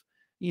sort of,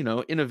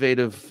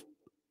 innovative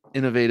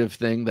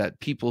thing that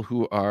people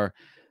who are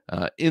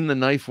in the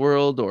knife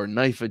world or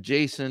knife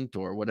adjacent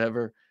or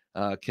whatever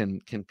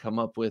can come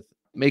up with,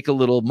 make a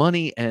little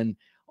money, and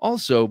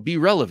also be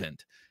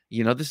relevant.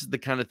 This is the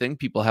kind of thing,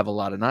 people have a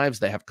lot of knives,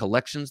 they have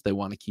collections, they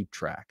want to keep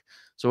track.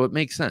 So it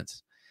makes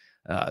sense.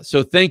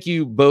 So thank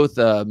you both,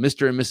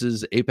 Mr. and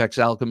Mrs. Apex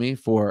Alchemy,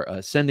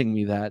 for sending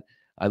me that.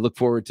 I look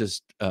forward to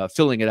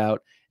filling it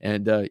out,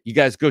 and you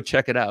guys go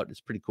check it out. It's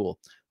pretty cool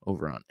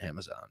over on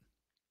Amazon.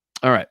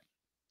 All right.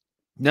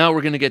 Now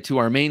we're going to get to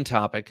our main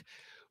topic,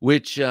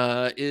 which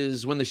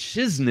is when the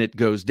shiznit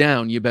goes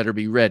down, you better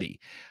be ready.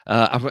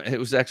 I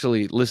was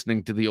actually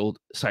listening to the old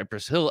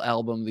Cypress Hill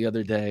album the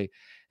other day,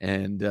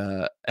 and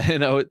I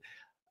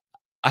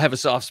have a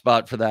soft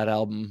spot for that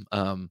album.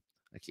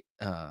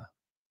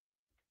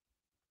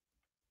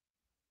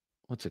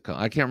 What's it called?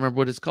 I can't remember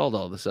what it's called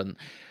all of a sudden.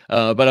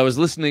 But I was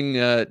listening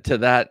to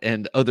that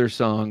and other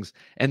songs,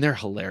 and they're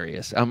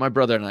hilarious. My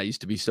brother and I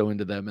used to be so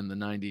into them in the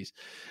 90s.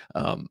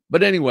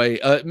 But anyway,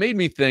 it made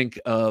me think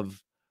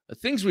of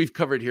things we've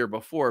covered here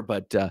before,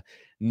 but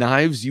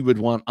knives you would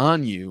want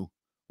on you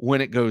when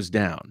it goes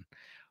down.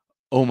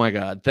 Oh my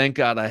God, thank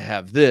God I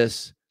have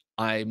this.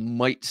 I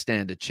might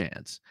stand a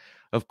chance.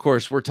 Of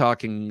course, we're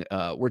talking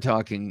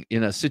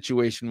in a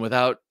situation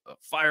without a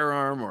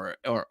firearm or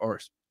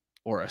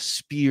a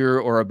spear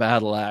or a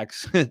battle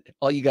axe.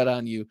 All you got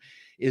on you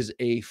is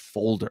a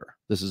folder.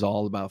 This is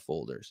all about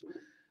folders.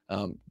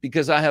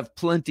 Because I have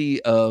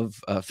plenty of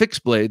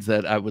fixed blades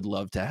that I would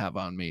love to have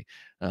on me.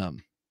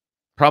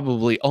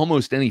 Probably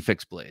almost any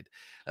fixed blade.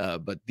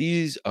 But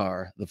these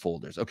are the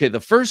folders. Okay, the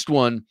first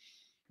one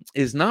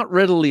is not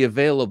readily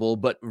available,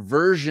 but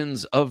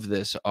versions of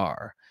this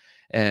are.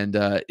 And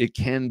it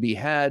can be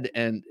had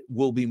and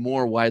will be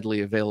more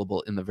widely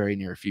available in the very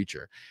near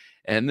future.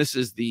 And this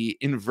is the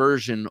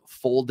inversion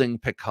folding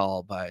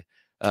Pikal by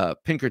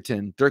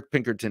Dirk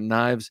Pinkerton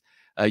Knives.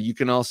 You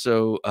can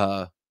also,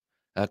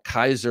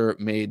 Kaiser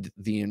made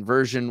the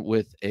inversion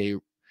with a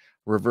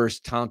reverse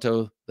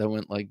tanto that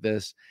went like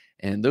this.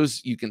 And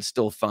those you can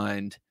still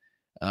find.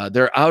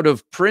 They're out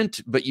of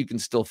print, but you can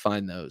still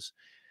find those.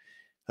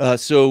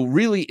 So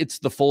really, it's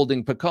the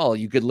folding Pikal.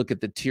 You could look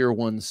at the Tier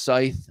 1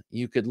 Scythe.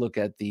 You could look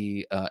at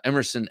the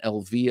Emerson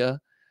Elvia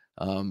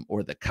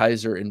or the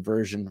Kaiser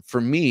inversion. For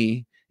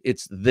me,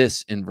 it's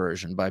this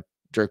inversion by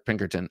Dirk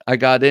Pinkerton. I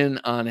got in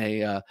on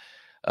a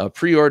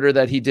pre-order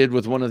that he did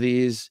with one of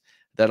these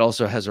that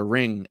also has a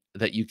ring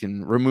that you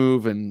can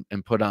remove and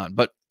put on.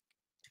 But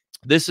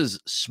this is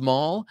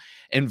small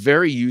and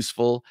very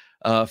useful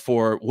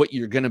for what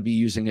you're going to be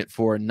using it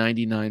for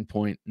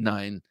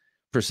 99.9%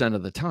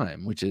 of the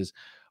time, which is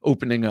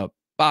opening up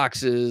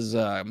boxes,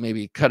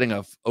 maybe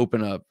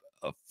open a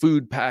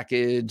food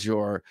package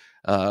or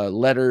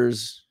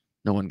letters.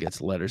 No one gets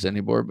letters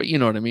anymore, but you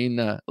know what I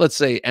mean? Let's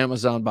say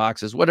Amazon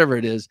boxes, whatever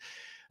it is.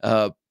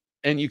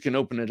 And you can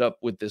open it up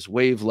with this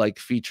wave-like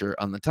feature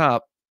on the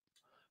top.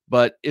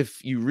 But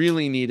if you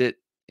really need it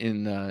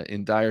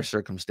in dire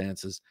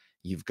circumstances,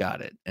 you've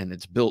got it. And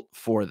it's built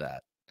for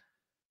that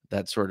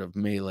sort of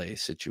melee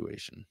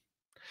situation.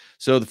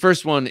 So the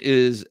first one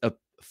is a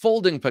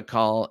folding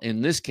Pikal,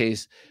 in this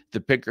case,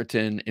 the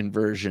Pinkerton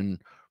inversion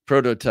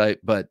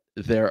prototype, but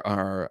there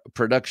are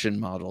production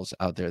models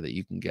out there that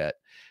you can get.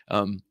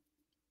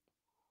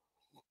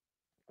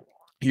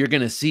 You're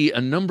going to see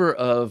a number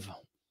of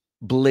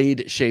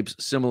blade shapes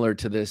similar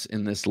to this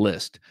in this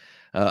list,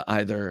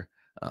 either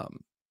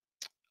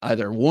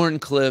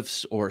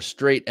Warncliffs or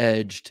straight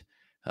edged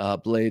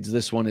blades.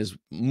 This one is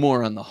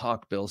more on the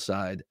hawkbill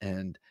side,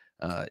 and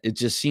it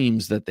just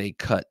seems that they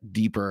cut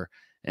deeper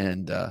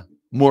and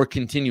more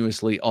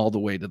continuously all the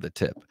way to the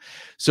tip.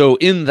 So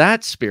in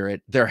that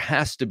spirit, there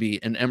has to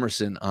be an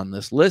Emerson on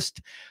this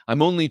list.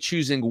 I'm only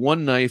choosing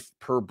one knife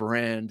per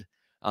brand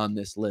on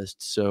this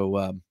list.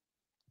 So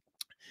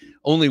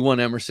only one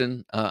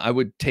Emerson. I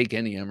would take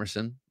any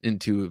Emerson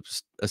into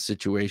a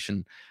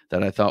situation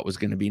that I thought was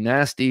going to be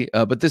nasty.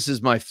 But this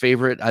is my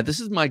favorite. This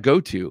is my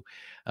go-to,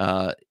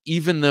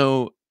 even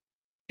though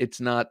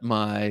it's not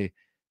my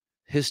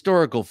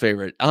historical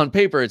favorite. On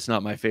paper, it's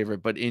not my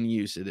favorite, but in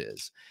use it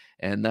is.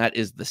 And that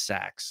is the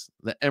Sax,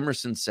 the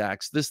Emerson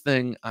Sax. This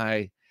thing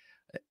I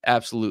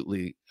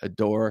absolutely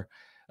adore.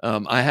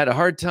 I had a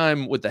hard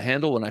time with the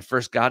handle when I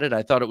first got it.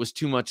 I thought it was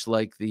too much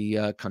like the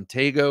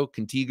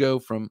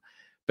Contigo from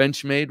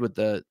Benchmade with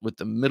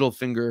the middle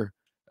finger,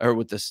 or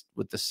with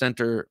the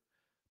center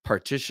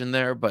partition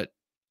there, but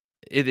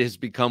it has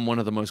become one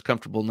of the most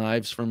comfortable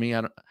knives for me.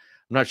 I'm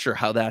not sure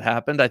how that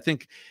happened. I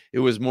think it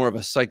was more of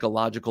a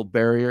psychological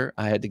barrier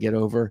I had to get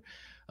over,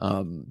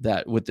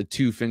 that with the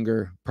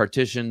 2-finger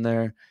partition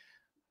there.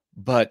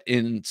 But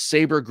in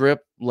saber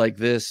grip like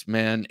this,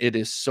 man, it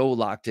is so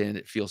locked in.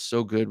 It feels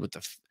so good with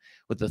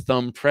the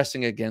thumb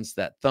pressing against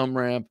that thumb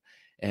ramp,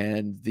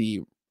 and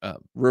the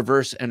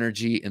reverse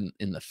energy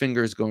in the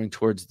fingers going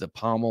towards the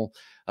pommel.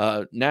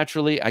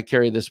 Naturally, I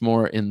carry this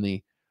more in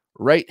the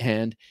right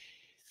hand.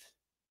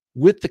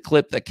 With the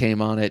clip that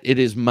came on it, it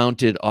is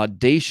mounted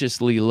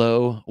audaciously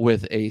low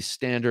with a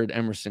standard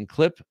Emerson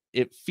clip.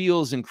 It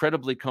feels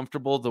incredibly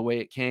comfortable the way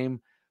it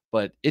came,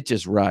 but it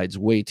just rides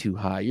way too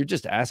high. You're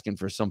just asking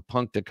for some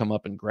punk to come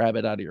up and grab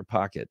it out of your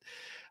pocket.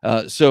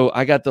 So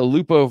I got the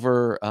loop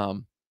over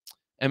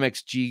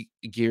MXG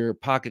gear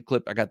pocket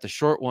clip. I got the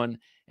short one,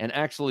 and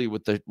actually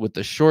with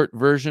the short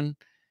version,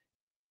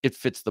 it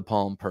fits the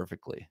palm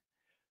perfectly.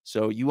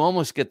 So you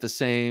almost get the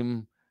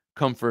same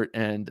comfort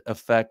and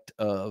effect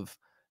of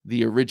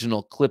the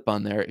original clip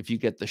on there if you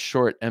get the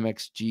short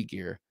MXG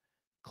gear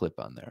clip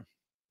on there.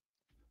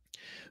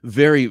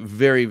 Very,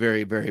 very,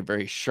 very, very,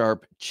 very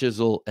sharp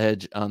chisel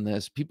edge on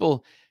this.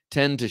 People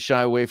tend to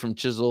shy away from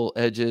chisel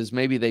edges.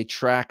 Maybe they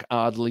track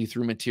oddly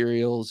through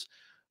materials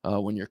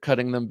when you're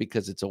cutting them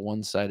because it's a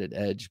one-sided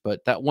edge.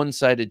 But that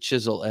one-sided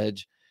chisel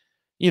edge,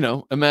 you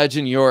know,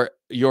 imagine your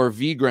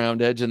V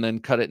ground edge and then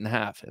cut it in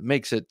half. It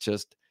makes it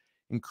just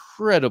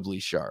incredibly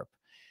sharp.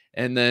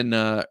 And then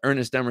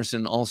Ernest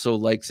Emerson also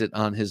likes it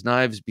on his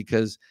knives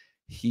because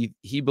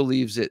he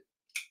believes it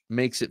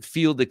makes it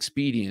field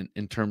expedient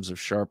in terms of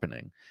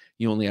sharpening.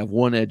 You only have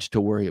one edge to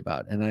worry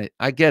about. And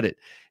I get it.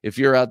 If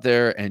you're out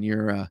there and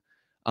you're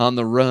on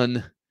the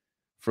run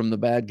from the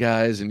bad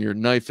guys and your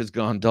knife has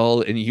gone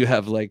dull and you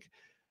have like,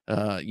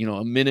 you know,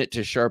 a minute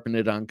to sharpen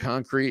it on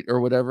concrete or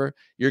whatever,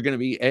 you're going to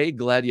be A,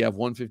 glad you have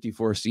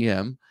 154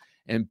 CM,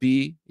 and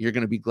B, you're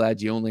going to be glad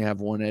you only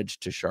have one edge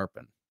to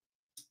sharpen.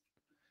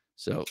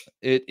 So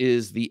it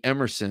is the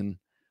Emerson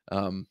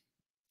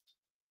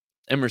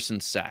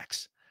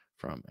Sax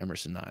from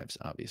Emerson Knives,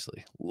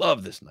 obviously.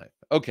 Love this knife.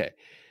 Okay,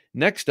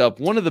 next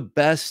up, one of the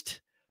best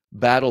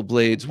battle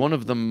blades, one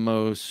of the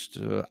most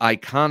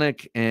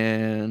iconic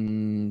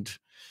and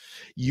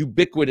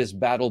ubiquitous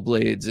battle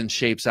blades and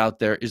shapes out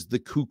there is the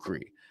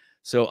Kukri.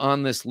 So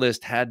on this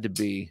list had to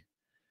be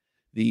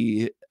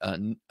the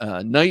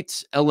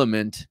Knights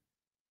Element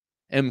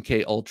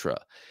MK Ultra.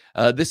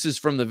 This is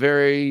from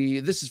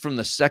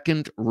the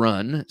second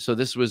run. So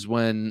this was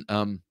when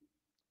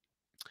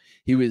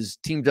he was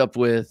teamed up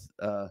with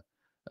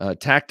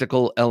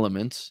Tactical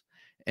Elements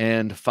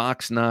and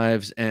Fox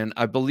Knives, and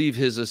I believe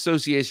his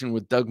association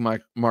with Doug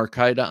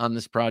Marcaida on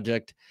this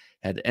project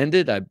had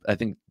ended. I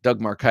think Doug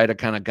Marcaida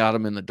kind of got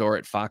him in the door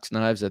at Fox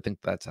Knives. I think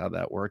that's how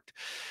that worked.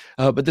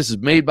 But this is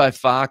made by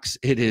Fox.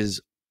 It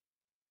is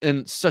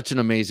such an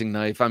amazing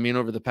knife. I mean,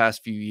 over the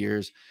past few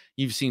years,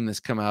 you've seen this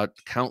come out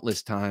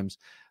countless times.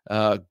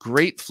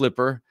 Great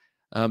flipper,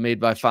 made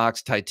by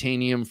Fox,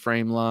 titanium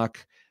frame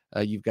lock.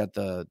 You've got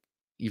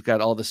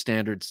all the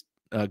standards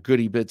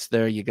goodie bits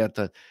there. You got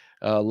the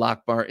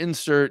lock bar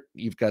insert.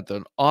 You've got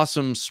the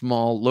awesome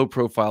small low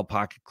profile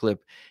pocket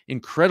clip.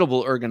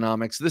 Incredible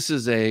ergonomics. This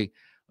is a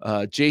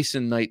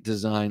Jason Knight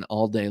design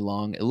all day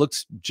long. It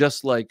looks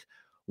just like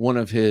one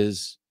of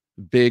his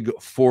big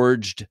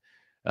forged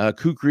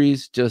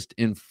Kukris, just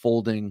in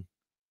folding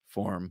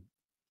form.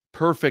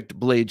 Perfect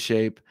blade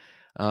shape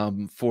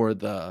for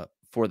the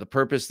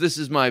purpose. This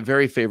is my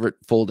very favorite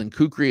folding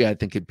Kukri. I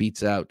think it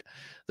beats out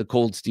the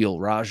Cold Steel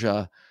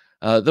Raja.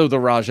 Though the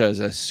Raja is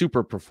a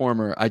super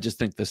performer, I just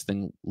think this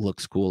thing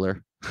looks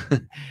cooler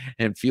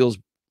and feels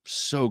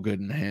so good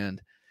in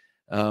hand.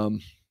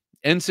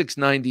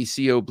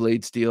 N690 CO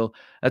blade steel.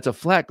 That's a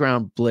flat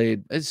ground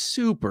blade. It's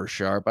super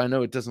sharp. I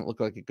know it doesn't look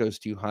like it goes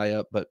too high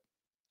up, but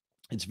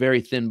it's very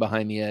thin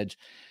behind the edge.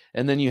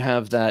 And then you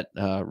have that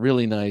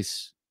really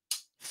nice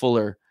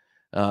fuller.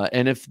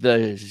 And if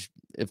the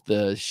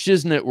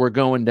Shiznit were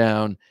going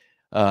down,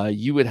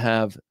 you would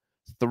have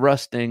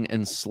thrusting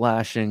and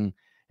slashing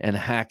and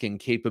hacking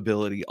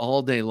capability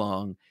all day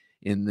long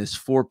in this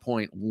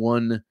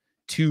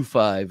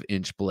 4.125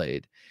 inch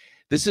blade.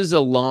 This is a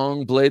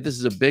long blade. This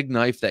is a big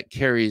knife that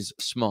carries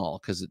small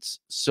because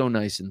it's so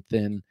nice and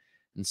thin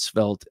and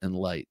svelte and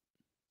light.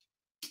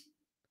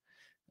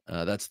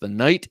 That's the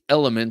Knight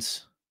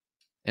Elements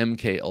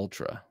MK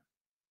Ultra.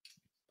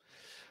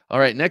 All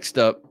right, next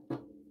up,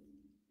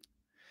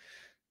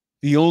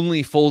 the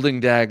only folding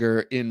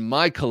dagger in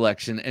my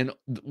collection and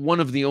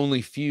one of the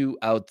only few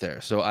out there.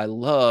 So I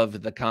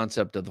love the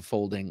concept of the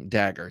folding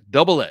dagger.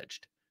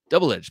 Double-edged,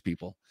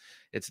 people.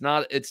 It's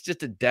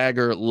just a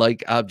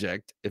dagger-like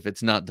object if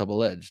it's not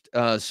double-edged.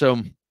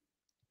 So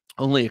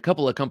only a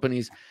couple of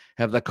companies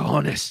have the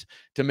cojones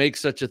to make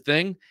such a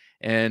thing.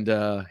 And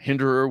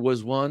Hinderer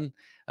was one.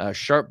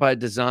 Sharp by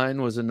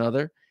Design was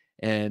another.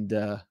 And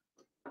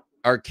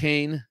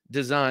Arcane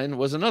Design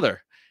was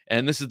another.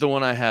 And this is the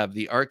one I have,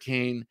 the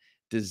Arcane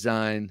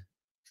Design.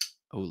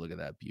 Oh, look at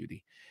that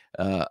beauty.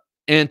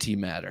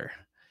 Antimatter.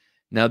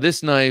 Now,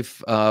 this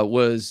knife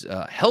was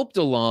helped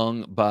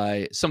along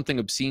by Something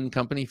Obscene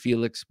Company,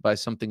 Felix by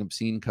Something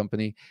Obscene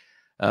Company,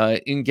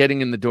 in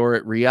getting in the door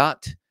at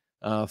Riot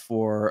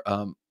for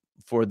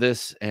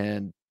this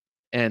and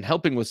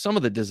helping with some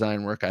of the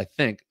design work, I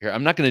think. Here,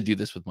 I'm not going to do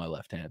this with my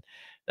left hand.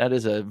 That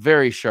is a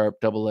very sharp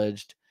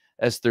double-edged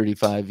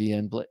S35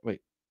 VN blade.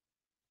 Wait.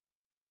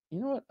 You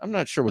know what? I'm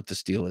not sure what the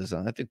steel is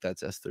on. I think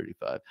that's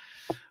S35.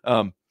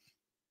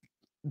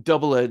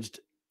 Double-edged,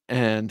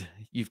 and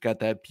you've got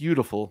that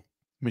beautiful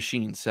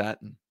machine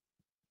satin.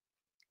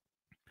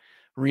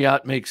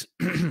 Riot makes,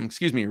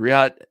 excuse me,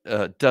 Riot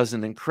does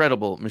an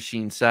incredible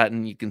machine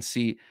satin. You can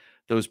see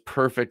those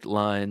perfect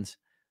lines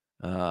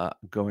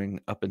going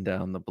up and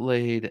down the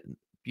blade.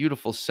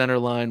 Beautiful center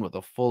line with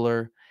a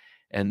fuller,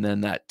 and then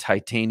that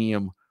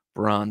titanium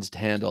bronzed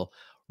handle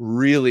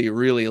really,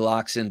 really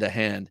locks into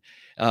hand.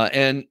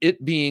 And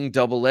it being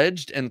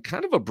double-edged and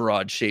kind of a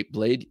broad-shaped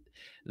blade,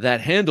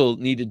 that handle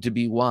needed to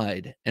be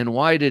wide, and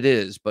wide it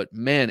is. But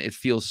man, it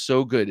feels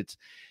so good.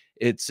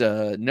 It's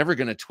never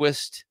going to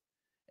twist,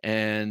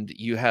 and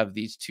you have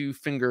these two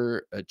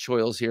finger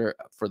choils here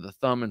for the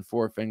thumb and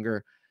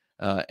forefinger,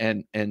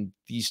 and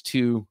these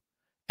two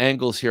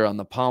angles here on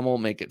the pommel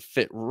make it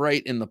fit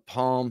right in the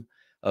palm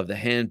of the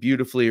hand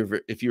beautifully.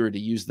 If you were to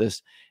use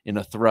this in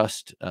a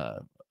thrust,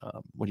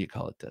 what do you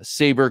call it? A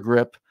saber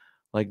grip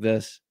like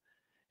this.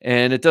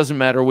 And it doesn't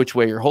matter which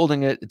way you're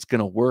holding it. It's going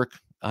to work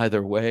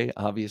either way,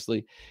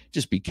 obviously.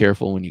 Just be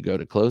careful when you go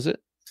to close it.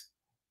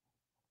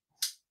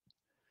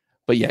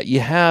 But yeah, you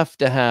have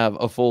to have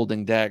a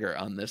folding dagger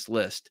on this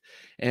list.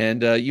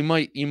 And you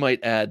might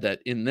add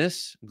that in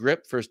this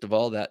grip, first of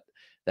all, that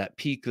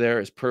peak there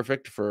is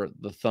perfect for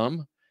the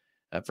thumb,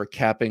 for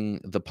capping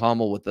the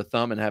pommel with the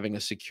thumb and having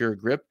a secure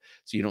grip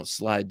so you don't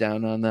slide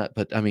down on that.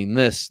 But I mean,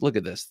 look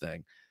at this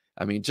thing.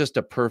 I mean, just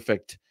a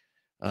perfect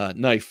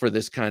knife for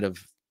this kind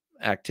of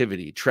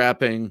activity,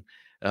 trapping,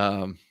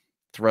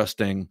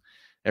 thrusting,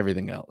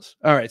 everything else.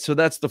 All right, so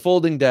that's the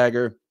folding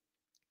dagger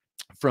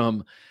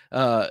from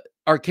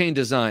Arcane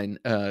Design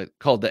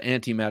called the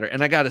Antimatter.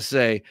 And I got to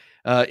say,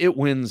 it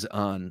wins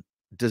on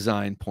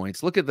design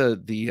points. Look at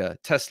the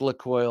Tesla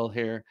coil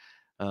here,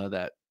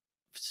 that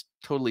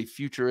totally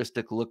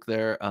futuristic look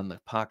there on the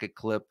pocket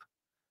clip,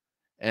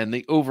 and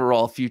the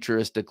overall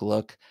futuristic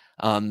look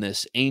on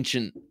this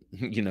ancient,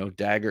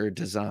 dagger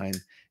design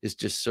is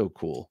just so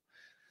cool.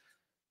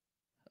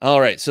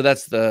 All right, so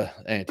that's the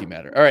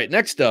antimatter. All right,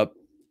 next up,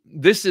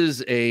 this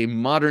is a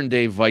modern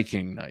day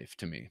Viking knife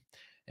to me,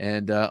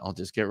 and I'll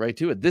just get right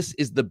to it. This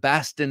is the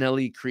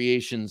Bastinelli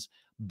Creations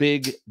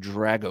Big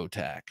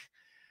Dragotac.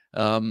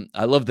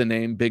 I love the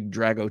name Big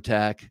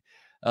Dragotac.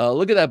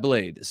 Look at that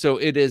blade. So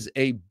it is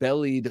a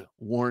bellied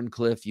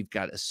Wharncliffe. You've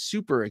got a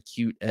super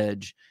acute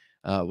edge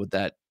with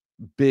that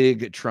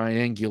big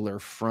triangular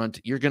front.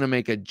 You're going to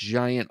make a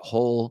giant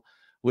hole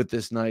with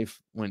this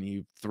knife when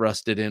you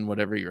thrust it in,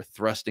 whatever you're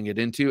thrusting it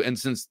into. And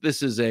since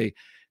this is a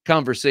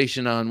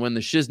conversation on when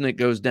the shiznit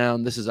goes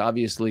down, this is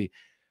obviously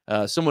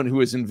someone who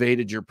has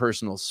invaded your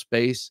personal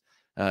space.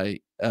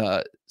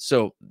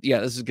 So yeah,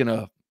 this is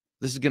gonna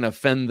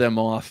fend them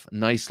off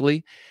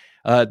nicely.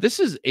 This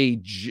is a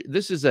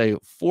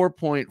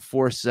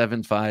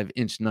 4.475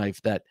 inch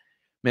knife that,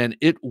 man,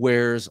 it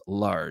wears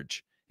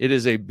large. It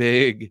is a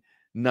big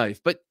knife,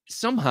 but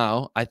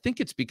somehow I think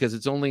it's because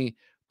it's only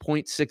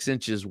 0.6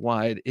 inches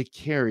wide. It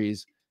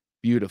carries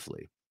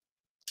beautifully.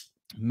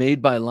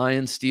 Made by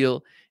Lion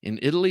Steel in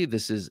Italy.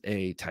 This is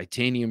a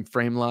titanium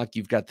frame lock.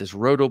 You've got this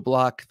roto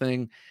block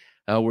thing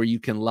where you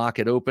can lock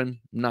it open.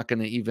 I'm not going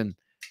to even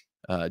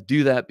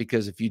do that,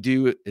 because if you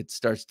do, it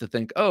starts to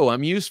think, oh,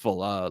 I'm useful.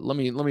 Let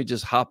me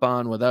just hop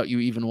on without you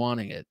even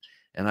wanting it.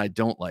 And I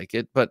don't like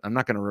it, but I'm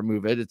not going to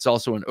remove it. It's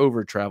also an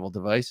over travel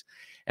device.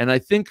 And I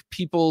think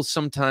people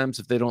sometimes,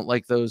 if they don't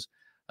like those,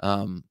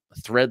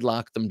 thread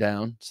lock them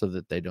down so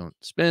that they don't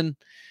spin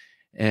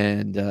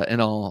and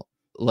all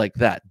like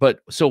that.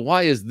 But so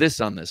why is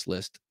this on this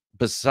list?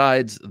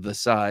 Besides the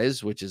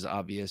size, which is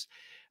obvious,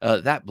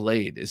 that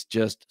blade is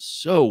just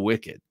so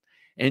wicked.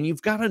 And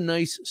you've got a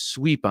nice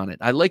sweep on it.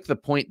 I like the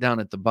point down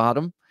at the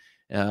bottom.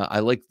 I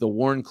like the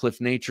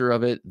Wharncliffe nature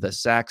of it, the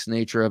Sax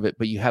nature of it,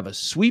 but you have a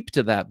sweep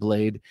to that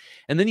blade,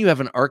 and then you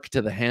have an arc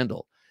to the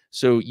handle.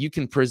 So you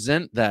can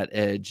present that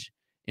edge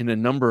in a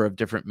number of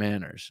different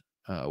manners,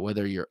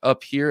 whether you're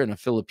up here in a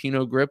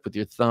Filipino grip with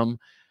your thumb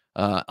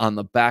on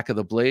the back of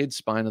the blade,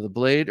 spine of the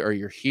blade, or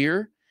you're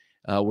here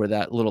where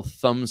that little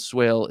thumb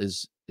swale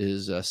is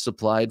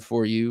supplied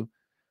for you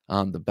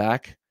on the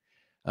back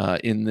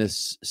in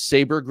this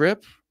saber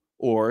grip,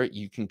 or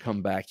you can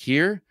come back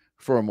here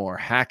for a more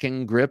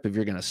hacking grip if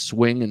you're going to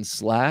swing and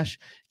slash.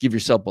 Give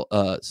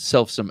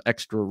yourself some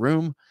extra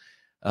room.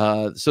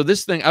 So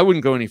this thing, I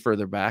wouldn't go any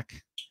further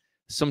back.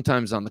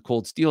 Sometimes on the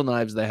cold steel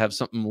knives, they have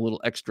something a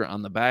little extra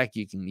on the back.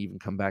 You can even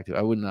come back to.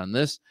 I wouldn't on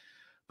this,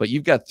 but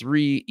you've got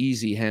 3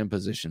 easy hand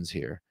positions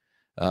here,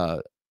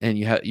 and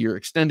you're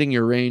extending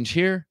your range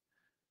here,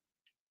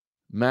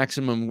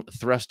 maximum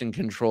thrusting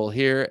control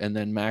here, and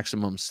then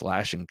maximum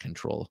slashing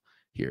control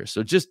here.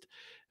 So just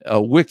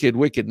a wicked,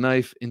 wicked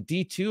knife in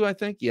D2, I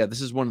think. Yeah,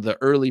 this is one of the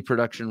early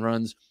production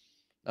runs.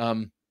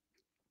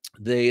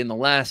 They, in the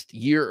last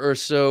year or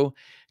so,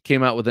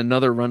 came out with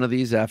another run of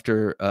these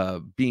after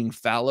being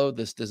fallow,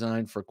 this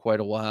design, for quite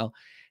a while.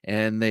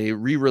 And they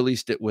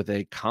re-released it with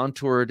a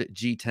contoured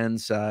G10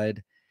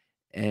 side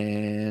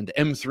and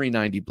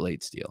M390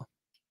 blade steel.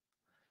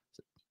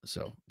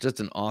 So just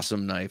an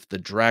awesome knife. The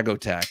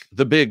Dragotac,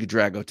 the Big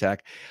Dragotac.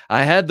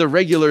 I had the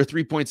regular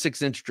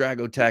 3.6 inch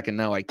Dragotac, and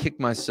now I kick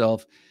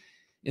myself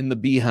in the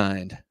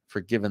behind for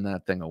giving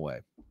that thing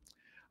away.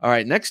 All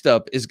right, next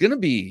up is going to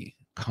be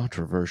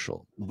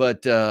controversial,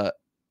 but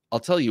I'll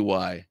tell you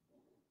why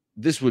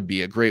this would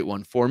be a great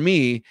one for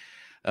me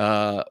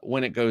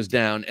when it goes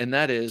down, and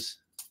that is,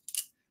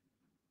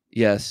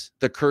 yes,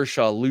 the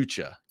Kershaw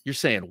Lucha. You're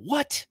saying,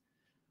 what?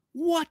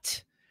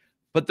 What?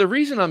 But the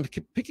reason I'm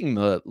picking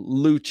the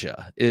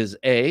Lucha is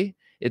A,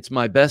 it's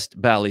my best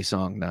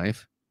Balisong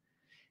knife,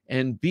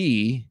 and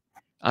B,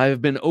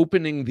 I've been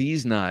opening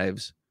these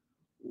knives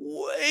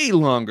way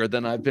longer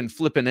than I've been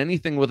flipping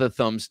anything with a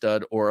thumb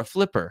stud or a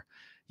flipper.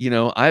 You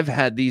know, I've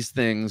had these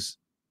things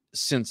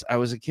since I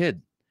was a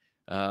kid,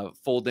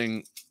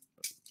 folding,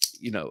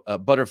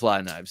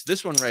 butterfly knives.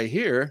 This one right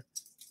here,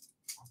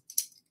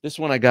 this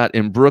one I got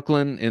in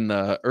Brooklyn in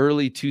the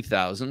early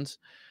 2000s.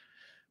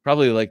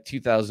 Probably like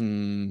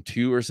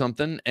 2002 or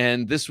something.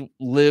 And this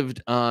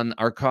lived on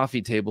our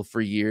coffee table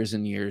for years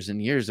and years and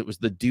years. It was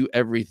the do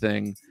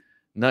everything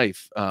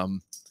knife,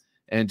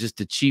 and just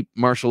a cheap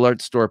martial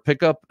arts store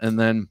pickup. And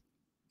then,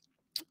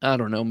 I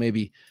don't know,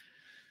 maybe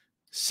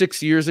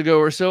 6 years ago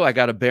or so, I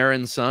got a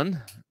Baron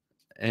Sun,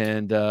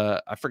 and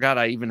I forgot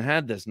I even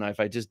had this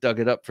knife. I just dug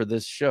it up for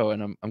this show,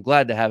 and I'm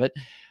glad to have it.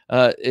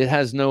 It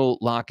has no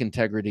lock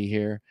integrity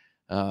here.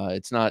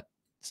 It's not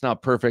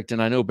perfect,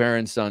 and I know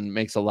Baron Sun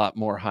makes a lot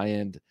more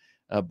high-end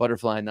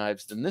butterfly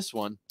knives than this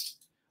one,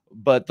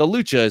 but the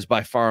Lucha is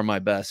by far my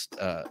best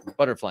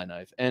butterfly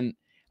knife. And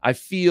I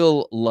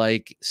feel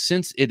like,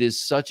 since it is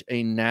such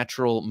a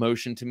natural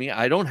motion to me,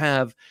 I don't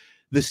have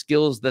the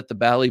skills that the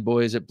Bally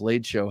boys at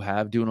Blade Show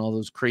have, doing all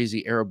those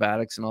crazy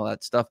aerobatics and all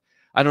that stuff.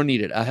 I don't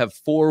need it. I have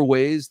 4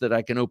 ways that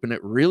I can open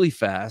it really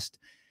fast,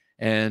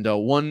 and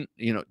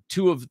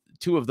two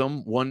two of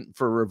them, one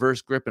for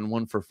reverse grip and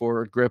one for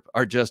forward grip,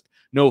 are just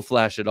no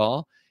flash at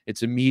all.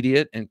 It's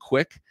immediate and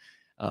quick.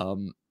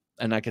 And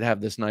I could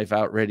have this knife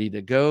out ready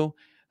to go.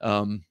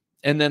 And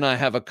then I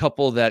have a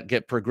couple that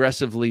get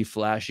progressively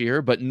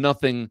flashier, but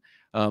nothing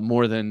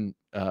more than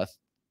 3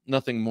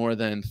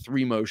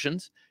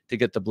 motions to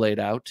get the blade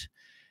out.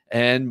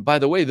 And by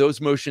the way, those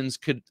motions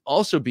could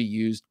also be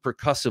used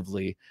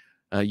percussively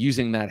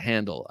using that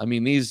handle. I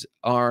mean, these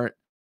are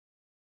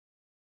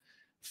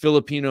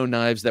Filipino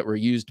knives that were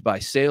used by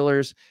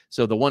sailors.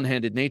 So the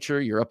one-handed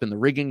nature, you're up in the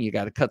rigging, you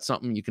got to cut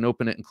something, you can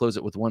open it and close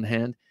it with one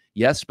hand.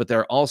 Yes, but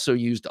they're also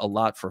used a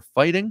lot for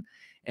fighting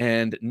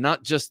and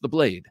not just the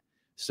blade.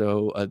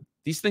 So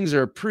these things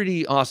are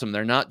pretty awesome.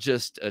 They're not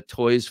just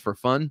toys for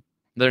fun.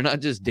 They're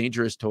not just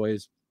dangerous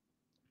toys.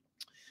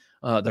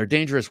 They're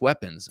dangerous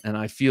weapons. And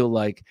I feel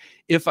like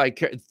if I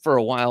for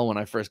a while when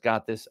I first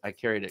got this, I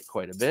carried it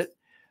quite a bit.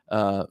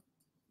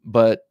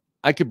 But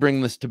I could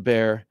bring this to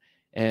bear.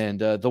 And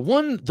the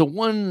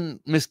one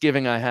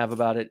misgiving I have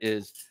about it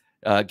is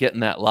getting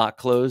that lock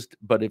closed.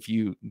 But if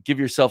you give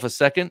yourself a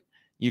second,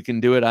 you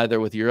can do it either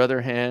with your other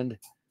hand,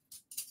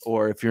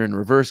 or if you're in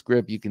reverse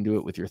grip, you can do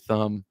it with your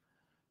thumb.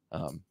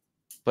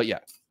 But yeah,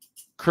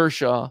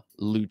 Kershaw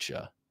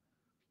Lucha.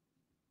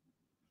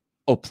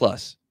 Oh,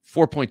 plus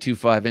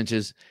 4.25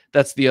 inches.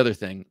 That's the other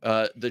thing.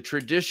 The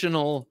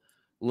traditional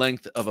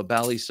length of a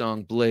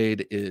Balisong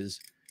blade is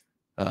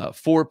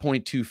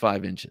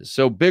 4.25 inches.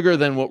 So bigger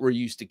than what we're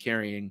used to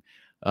carrying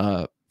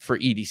for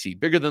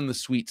EDC, bigger than the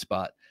sweet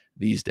spot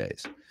these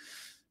days.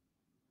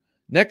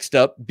 Next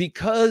up,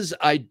 because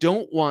I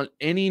don't want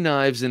any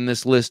knives in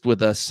this list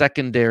with a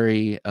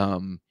secondary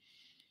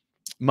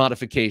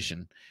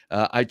modification,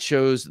 I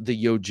chose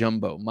the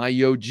Yojimbo. My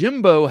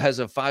Yojimbo has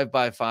a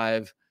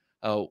 5x5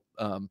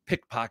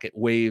 pickpocket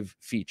wave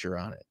feature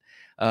on it.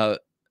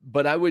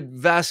 But I would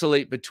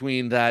vacillate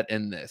between that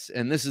and this.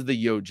 And this is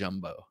the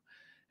Yojimbo.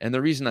 And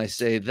the reason I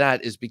say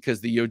that is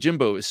because the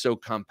Yojimbo is so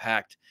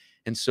compact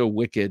and so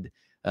wicked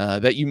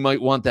that you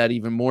might want that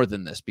even more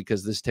than this,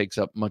 because this takes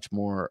up much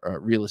more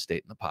real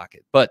estate in the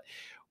pocket. But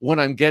what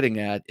I'm getting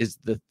at is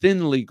the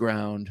thinly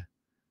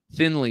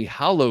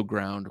hollow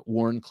ground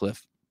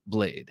Wharncliffe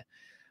blade.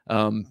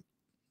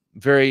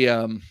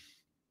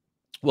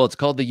 Well, it's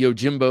called the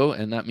Yojimbo,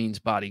 and that means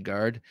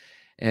bodyguard.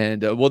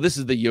 And well, this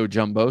is the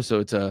Yojimbo, so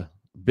it's a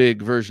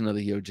big version of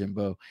the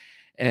Yojimbo.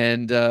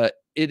 And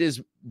it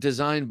is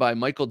designed by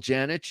Michael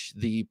Janich,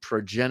 the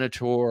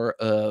progenitor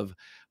of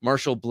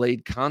Marshall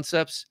Blade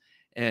Concepts,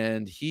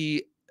 and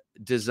he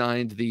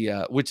designed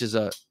the which is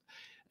a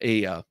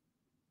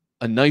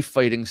knife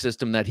fighting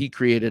system that he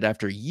created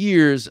after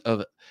years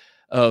of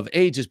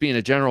just being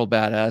a general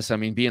badass. I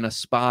mean, being a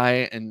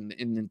spy and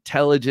in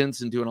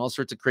intelligence and doing all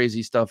sorts of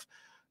crazy stuff.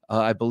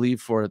 I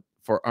believe for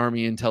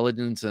Army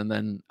intelligence and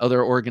then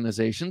other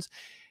organizations,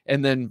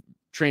 and then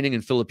training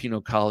in Filipino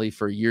Kali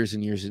for years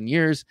and years and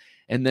years,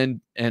 and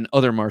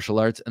other martial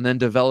arts, and then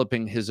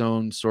developing his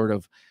own sort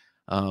of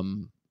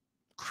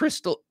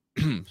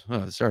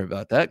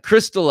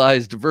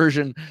crystallized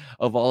version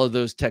of all of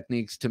those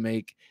techniques to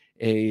make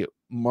a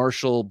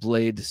martial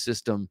blade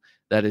system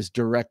that is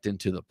direct and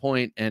to the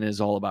point and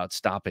is all about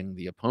stopping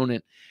the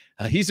opponent.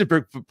 He's a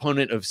big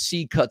proponent of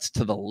C cuts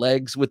to the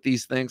legs with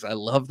these things. I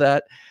love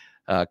that.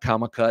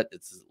 Kama cut,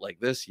 it's like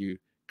this. You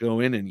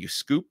go in and you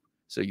scoop.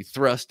 So you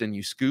thrust and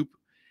you scoop.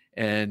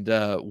 And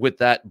with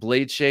that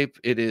blade shape,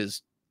 it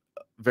is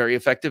very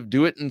effective.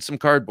 Do it in some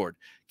cardboard.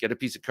 Get a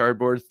piece of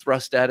cardboard,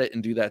 thrust at it,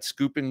 and do that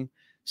scooping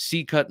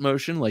C-cut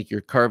motion like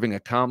you're carving a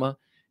comma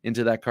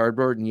into that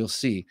cardboard, and you'll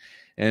see.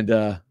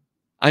 And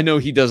I know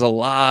he does a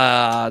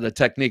lot of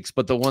techniques,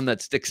 but the one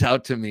that sticks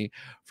out to me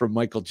from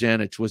Michael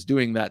Janich was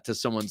doing that to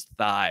someone's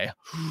thigh.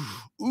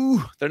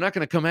 Ooh, they're not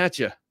going to come at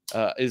you,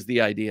 is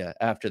the idea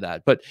after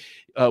that. But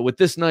with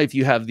this knife,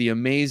 you have the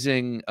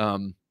amazing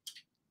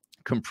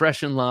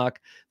compression lock,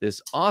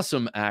 this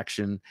awesome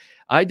action.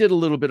 I did a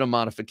little bit of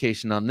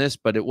modification on this,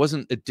 but it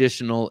wasn't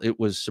additional. It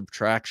was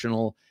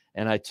subtractional.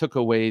 And I took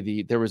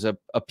away there was a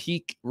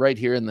peak right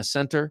here in the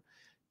center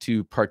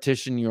to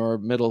partition your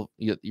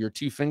your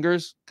two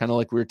fingers, kind of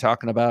like we were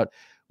talking about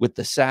with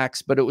the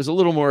sacks, but it was a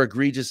little more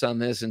egregious on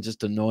this and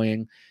just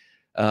annoying.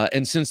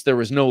 And since there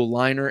was no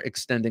liner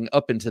extending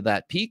up into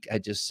that peak, I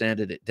just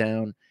sanded it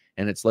down,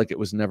 and it's like it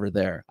was never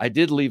there. I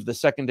did leave the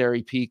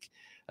secondary peak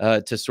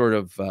to sort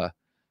of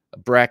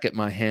bracket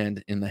my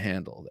hand in the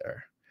handle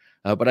there.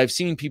 But I've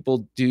seen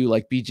people do,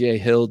 like BJ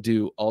Hill,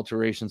 do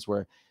alterations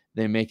where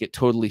they make it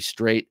totally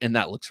straight, and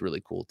that looks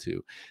really cool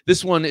too.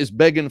 This one is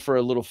begging for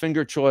a little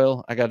finger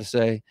choil, I got to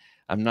say.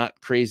 I'm not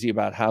crazy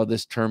about how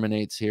this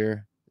terminates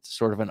here. It's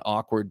sort of an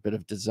awkward bit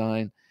of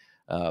design.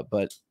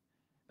 But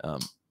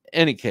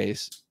any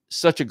case,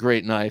 such a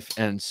great knife,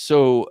 and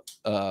so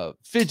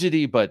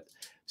fidgety, but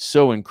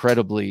so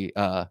incredibly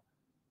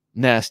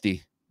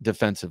nasty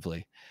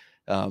defensively.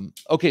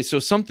 Okay, so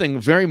something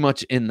very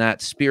much in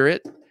that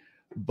spirit,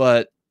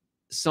 but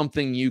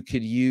something you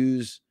could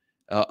use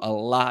a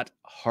lot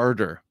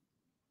harder.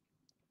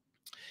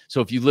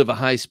 So if you live a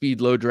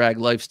high-speed, low-drag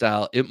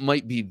lifestyle, it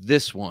might be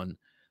this one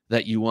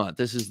that you want.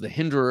 This is the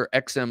Hinderer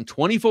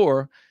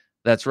XM24.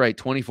 That's right,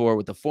 24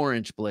 with the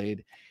 4-inch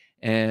blade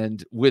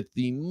and with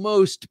the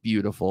most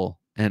beautiful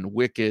and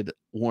wicked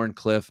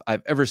Wharncliffe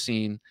I've ever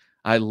seen.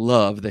 I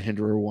love the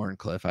Hinderer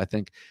Wharncliffe. I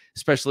think,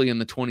 especially in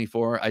the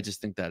 24, I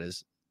just think that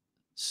is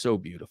so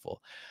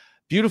beautiful.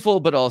 Beautiful,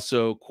 but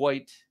also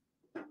quite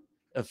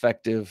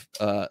effective.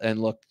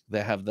 And look,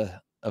 they have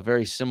a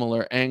very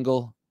similar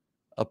angle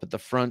up at the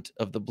front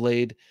of the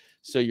blade.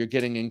 So you're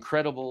getting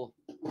incredible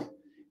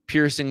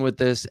piercing with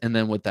this, and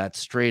then with that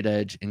straight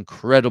edge,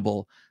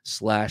 incredible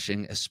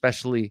slashing,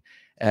 especially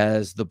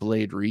as the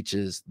blade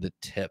reaches the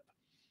tip.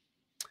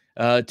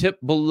 Tip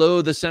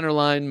below the center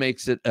line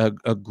makes it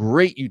a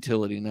great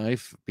utility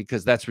knife,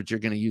 because that's what you're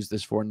going to use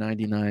this for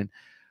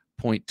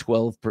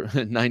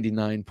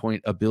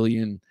 99.1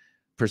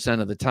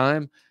 billion% of the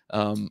time.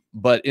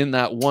 But in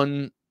that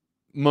one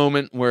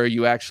moment where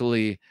you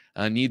actually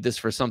need this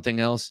for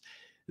something else,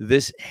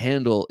 this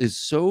handle is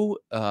so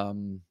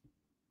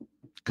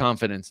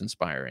confidence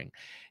inspiring.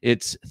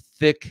 It's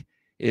thick.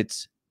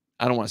 It's,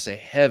 I don't want to say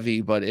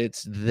heavy, but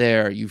it's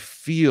there. You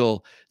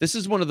feel this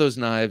is one of those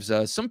knives.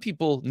 Some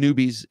people,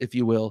 newbies, if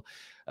you will,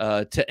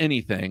 to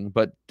anything,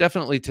 but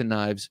definitely to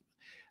knives,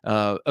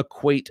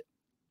 equate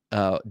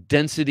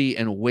density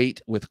and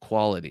weight with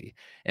quality.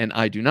 And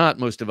I do not.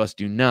 Most of us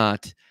do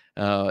not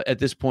at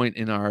this point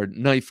in our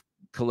knife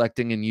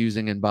collecting and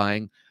using and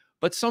buying.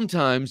 But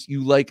sometimes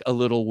you like a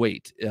little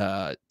weight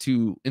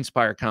to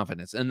inspire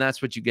confidence. And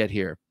that's what you get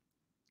here.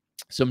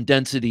 Some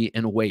density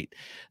and weight.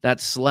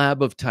 That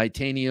slab of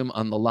titanium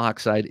on the lock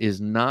side is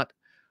not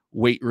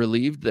weight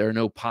relieved. There are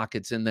no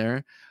pockets in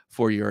there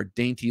for your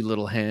dainty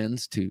little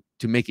hands to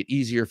make it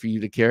easier for you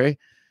to carry.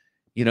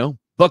 You know,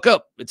 buck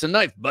up. It's a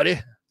knife, buddy.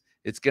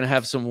 It's going to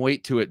have some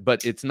weight to it,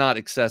 but it's not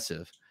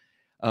excessive.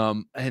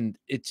 And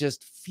it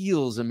just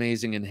feels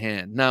amazing in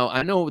hand. Now,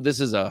 I know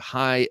this is a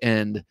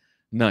high-end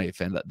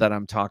knife and that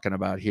I'm talking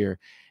about here.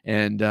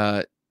 And,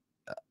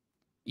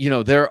 you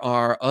know, there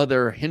are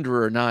other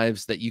Hinderer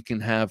knives that you can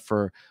have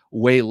for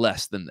way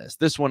less than this.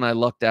 This one I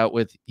lucked out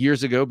with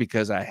years ago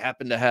because I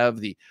happened to have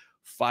the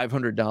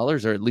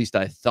 $500, or at least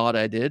I thought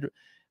I did.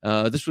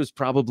 This was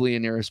probably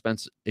an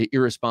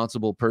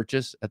irresponsible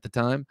purchase at the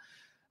time.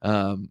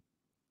 Now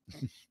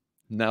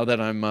that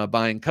I'm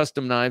buying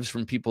custom knives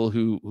from people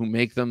who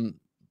make them,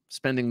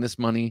 spending this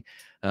money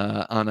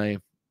on a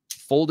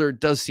folder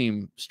does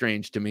seem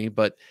strange to me.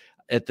 But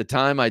at the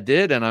time I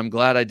did, and I'm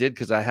glad I did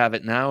because I have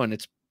it now and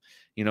it's,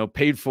 you know,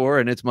 paid for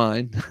and it's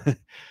mine.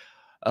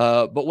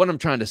 But what I'm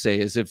trying to say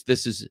is, if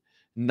this is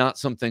not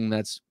something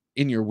that's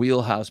in your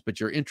wheelhouse, but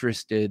you're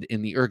interested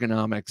in the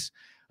ergonomics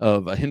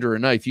of a Hinderer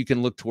knife, you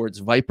can look towards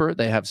Viper.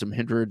 They have some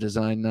Hinderer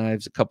design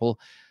knives, a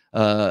couple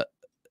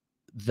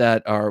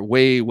that are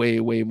way, way,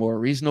 way more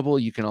reasonable.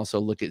 You can also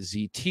look at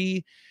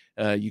ZT.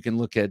 You can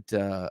look at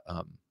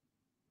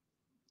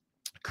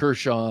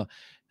Kershaw.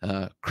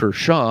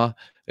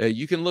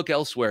 You can look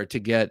elsewhere to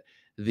get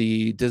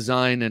the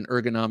design and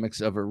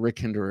ergonomics of a Rick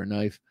Hinderer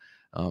knife.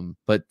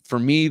 But for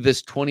me,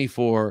 this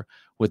 24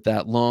 with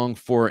that long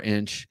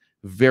 4-inch,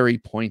 very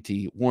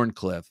pointy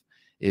Wharncliffe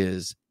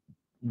is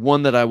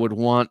one that I would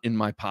want in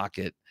my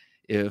pocket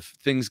if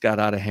things got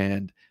out of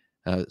hand.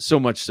 So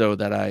much so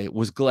that I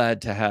was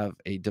glad to have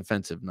a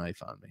defensive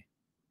knife on me.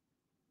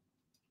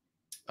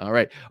 All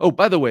right. Oh,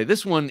 by the way,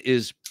 this one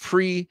is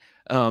pre-tri-way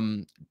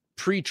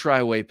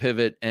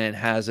pivot and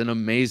has an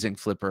amazing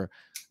flipper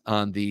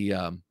on the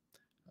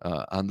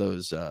on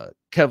those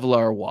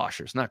Kevlar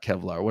washers. Not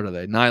Kevlar, what are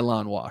they?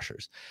 Nylon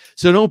washers.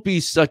 So don't be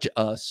such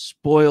a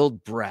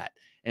spoiled brat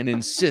and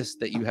insist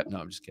that you have, no,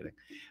 I'm just kidding.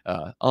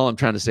 All I'm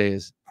trying to say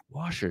is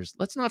washers.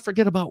 Let's not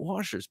forget about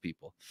washers,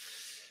 people.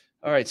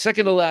 All right,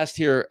 second to last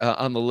here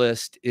on the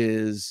list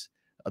is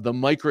the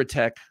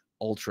Microtech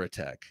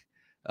Ultratech.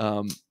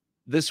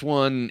 This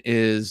one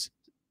is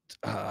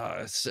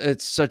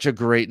it's such a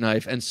great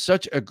knife and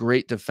such a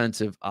great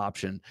defensive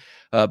option.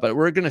 But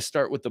we're going to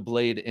start with the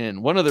blade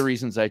in. One of the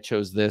reasons I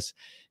chose this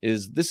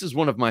is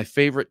one of my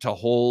favorite to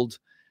hold.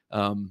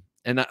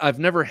 And I've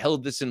never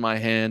held this in my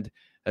hand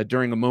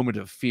during a moment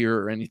of fear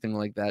or anything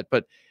like that.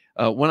 But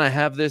when I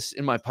have this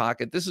in my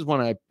pocket, this is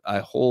one I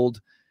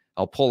hold.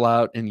 I'll pull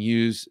out and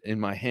use in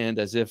my hand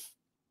as if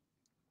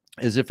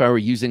I were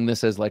using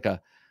this as like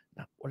a,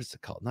 what is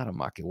it called? Not a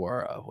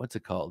makiwara. What's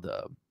it called?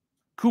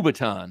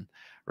 Kubaton,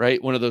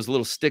 right? One of those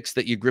little sticks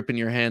that you grip in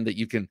your hand that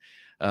you can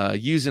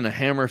use in a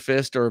hammer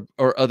fist or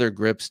other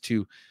grips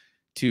to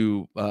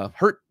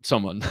hurt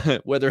someone,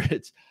 whether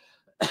it's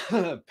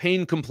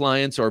pain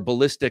compliance or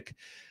ballistic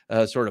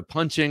sort of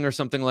punching or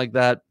something like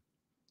that.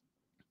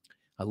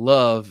 I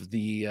love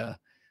the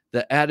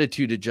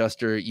attitude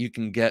adjuster you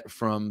can get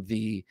from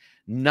the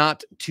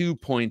not too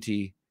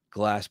pointy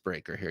glass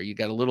breaker here. You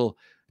got a little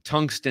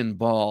tungsten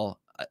ball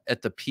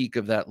at the peak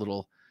of that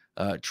little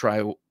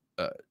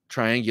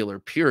triangular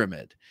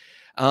pyramid.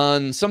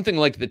 On something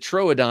like the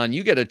Troodon,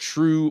 you get a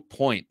true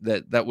point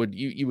that would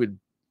you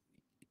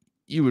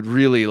you would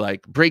really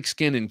like break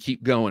skin and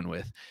keep going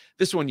with.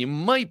 This one you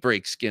might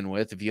break skin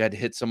with if you had to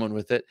hit someone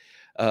with it,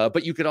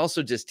 but you could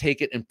also just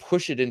take it and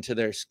push it into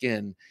their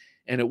skin,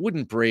 and it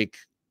wouldn't break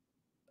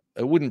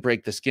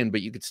the skin,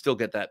 but you could still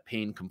get that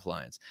pain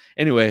compliance.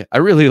 Anyway, I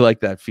really like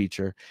that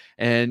feature.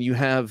 And you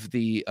have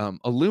the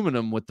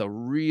aluminum with the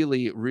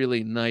really,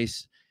 really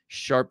nice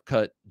sharp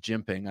cut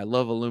jimping. I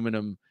love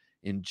aluminum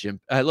in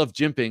I love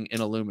jimping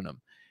in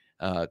aluminum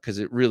because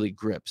it really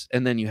grips.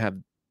 And then you have,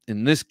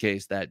 in this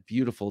case, that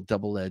beautiful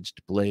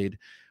double-edged blade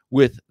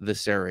with the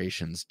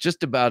serrations.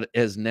 Just about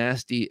as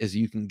nasty as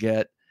you can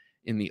get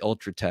in the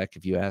Ultratech,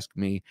 if you ask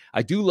me.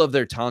 I do love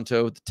their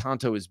Tonto. The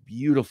Tonto is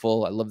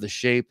beautiful. I love the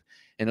shape,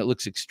 and it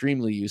looks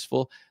extremely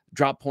useful.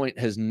 Drop point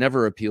has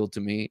never appealed to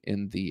me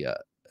in the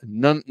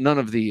none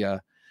of the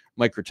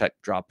Microtech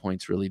drop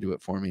points really do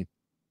it for me.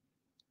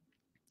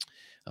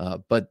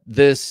 But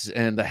this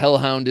and the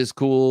Hellhound is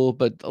cool,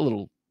 but a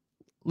little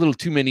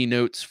too many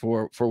notes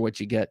for what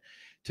you get.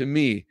 To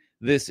me,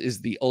 this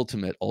is the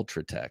ultimate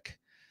Ultratech.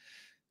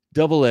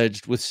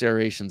 Double-edged with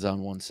serrations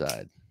on one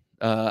side.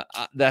 That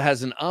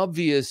has an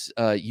obvious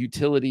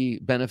utility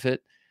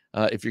benefit.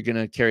 If you're going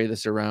to carry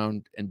this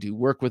around and do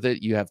work with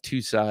it, you have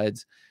two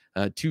sides,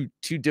 two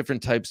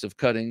different types of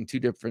cutting, two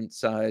different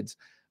sides,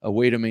 a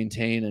way to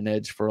maintain an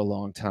edge for a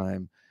long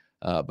time.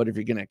 But if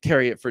you're going to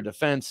carry it for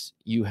defense,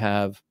 you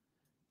have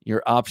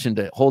your option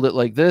to hold it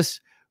like this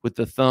with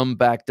the thumb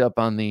backed up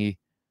on the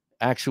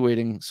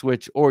actuating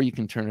switch, or you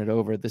can turn it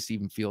over. This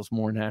even feels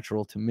more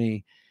natural to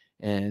me,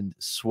 and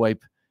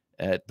swipe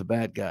at the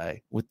bad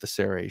guy with the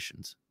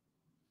serrations.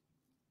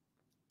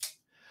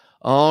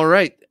 All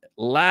right,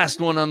 last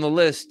one on the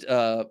list.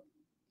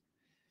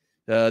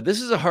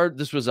 This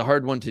was a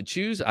hard one to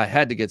choose. I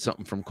had to get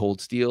something from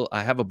Cold Steel.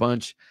 I have a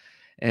bunch,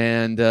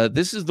 and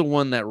this is the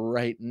one that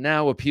right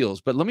now appeals.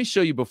 But let me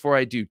show you before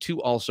I do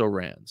two also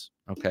rans.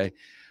 Okay,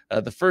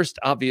 the first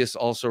obvious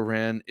also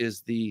ran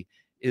is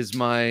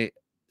my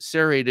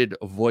Serrated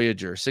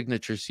Voyager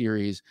Signature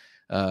Series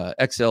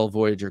XL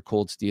Voyager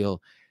Cold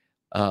Steel.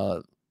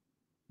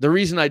 The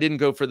reason I didn't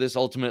go for this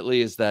ultimately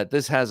is that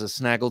this has a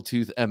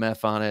snaggletooth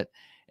MF on it,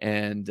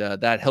 and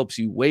that helps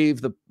you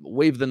wave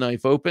the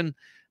knife open.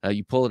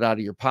 You pull it out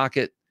of your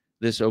pocket.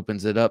 This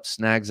opens it up,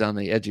 snags on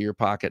the edge of your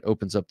pocket,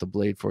 opens up the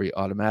blade for you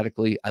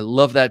automatically. I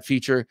love that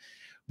feature,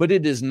 but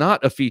it is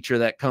not a feature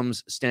that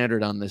comes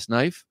standard on this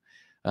knife.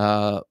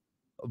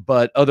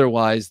 But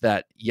otherwise,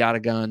 that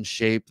Yatagan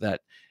shape,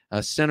 that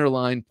center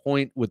line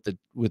point with the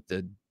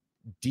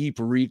deep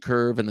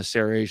recurve and the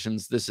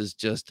serrations, this is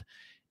just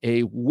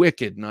a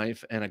wicked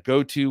knife and a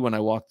go-to when I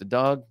walk the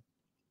dog.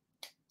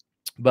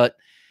 But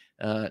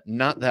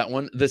not that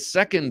one. The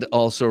second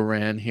also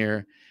ran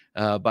here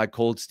by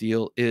Cold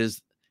Steel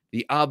is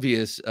the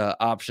obvious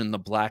option, the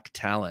Black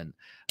Talon,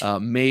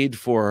 made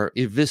for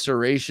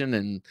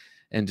evisceration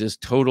and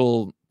just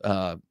total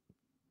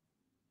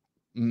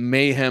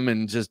mayhem,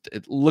 and just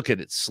look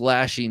at it,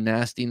 slashy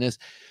nastiness.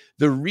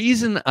 The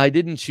reason I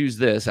didn't choose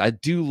this, I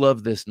do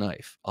love this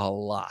knife a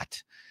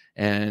lot,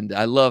 and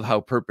I love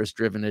how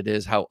purpose-driven it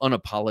is, how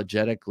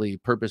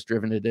unapologetically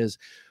purpose-driven it is,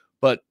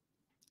 but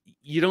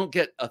you don't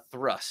get a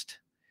thrust.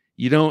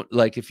 You don't,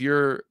 like, if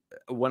you're,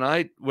 when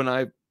I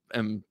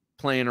am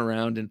playing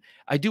around, and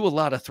I do a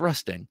lot of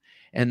thrusting,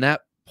 and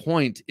that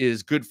point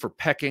is good for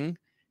pecking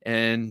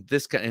and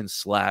this kind, and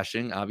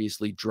slashing,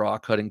 obviously draw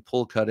cutting,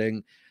 pull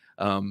cutting,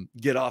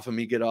 get off of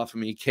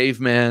me,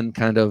 caveman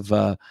kind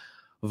of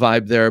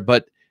vibe there.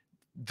 But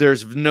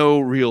there's no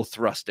real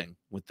thrusting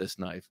with this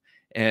knife.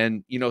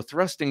 And, you know,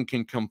 thrusting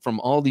can come from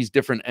all these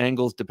different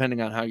angles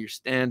depending on how you're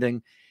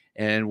standing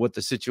and what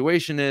the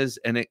situation is.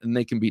 And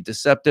they can be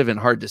deceptive and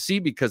hard to see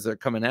because they're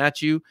coming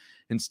at you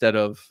instead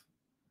of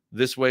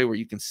this way where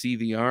you can see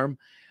the arm.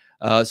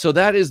 So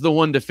that is the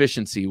one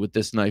deficiency with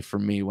this knife for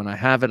me. When I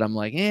have it, I'm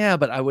like, yeah,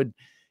 but I would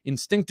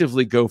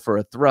instinctively go for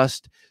a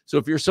thrust. So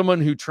if you're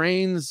someone who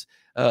trains,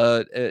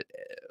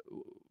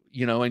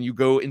 you know, and you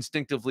go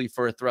instinctively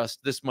for a thrust,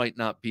 this might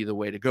not be the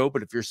way to go.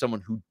 But if you're someone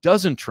who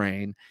doesn't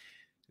train,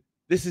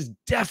 this is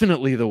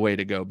definitely the way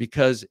to go,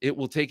 because it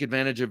will take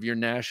advantage of your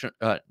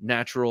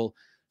natural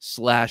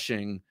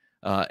slashing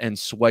and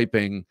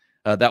swiping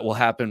that will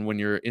happen when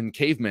you're in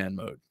caveman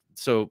mode.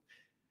 So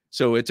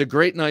it's a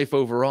great knife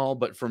overall,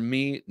 but for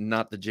me,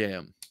 not the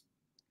jam.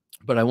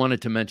 But I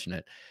wanted to mention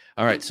it.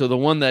 All right, so the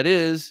one that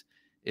is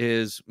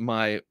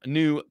my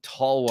new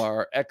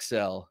Talwar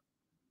XL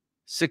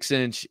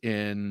 6-inch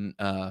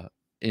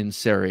in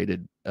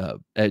serrated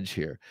edge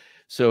here.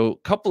 So a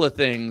couple of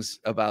things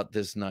about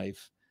this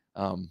knife.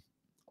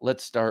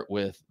 Let's start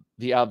with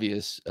the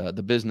obvious,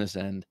 the business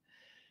end.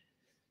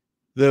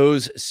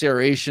 Those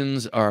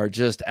serrations are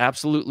just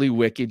absolutely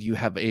wicked. You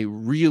have a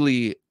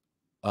really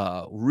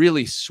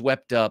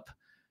swept up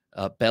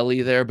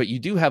belly there, but you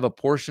do have a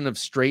portion of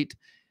straight.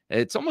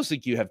 It's almost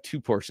like you have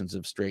two portions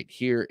of straight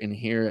here and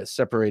here,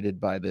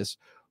 separated by this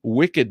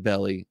wicked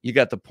belly. You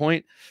got the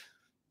point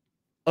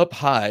up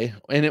high,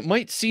 and it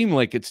might seem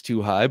like it's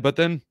too high, but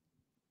then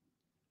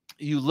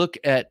you look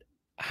at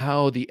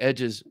how the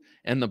edges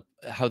and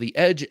how the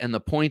edge and the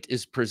point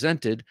is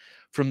presented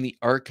from the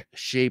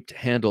arc-shaped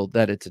handle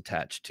that it's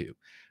attached to.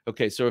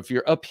 Okay, so if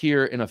you're up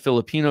here in a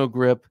Filipino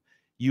grip,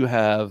 you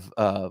have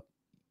the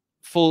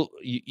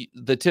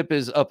tip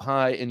is up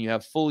high, and you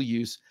have full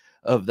use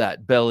of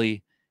that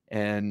belly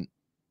and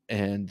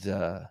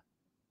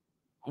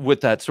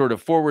with that sort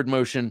of forward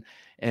motion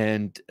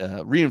and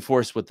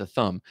reinforced with the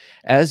thumb.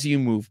 As you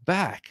move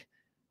back,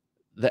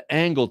 the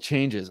angle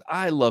changes.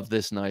 I love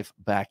this knife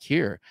back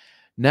here.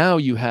 Now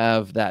you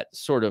have that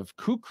sort of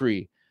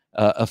kukri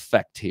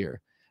effect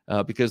here,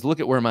 because look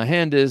at where my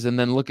hand is, and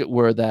then look at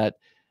where that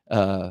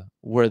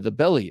where the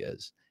belly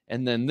is,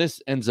 and then this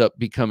ends up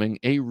becoming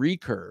a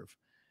recurve,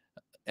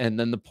 and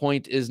then the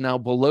point is now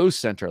below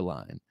center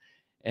line.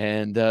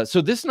 And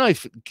so this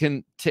knife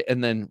can,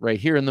 and then right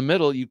here in the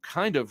middle, you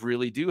kind of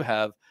really do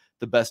have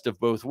the best of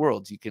both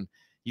worlds. You can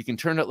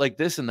turn it like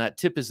this, and that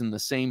tip is in the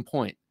same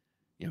point.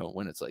 You know,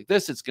 when it's like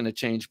this, it's going to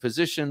change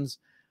positions.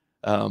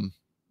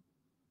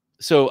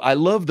 So I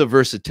love the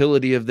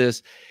versatility of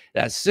this.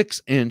 That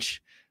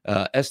 6-inch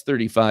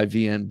S35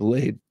 VN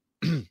blade,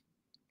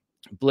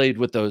 blade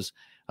with those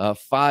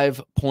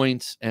 5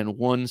 points and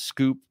 1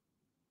 scoop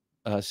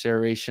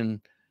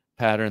serration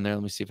pattern there.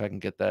 Let me see if I can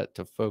get that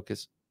to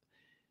focus.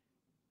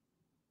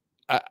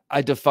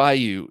 I defy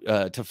you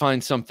to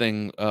find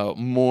something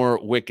more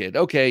wicked.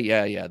 Okay,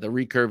 yeah, the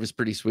recurve is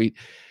pretty sweet.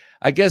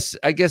 I guess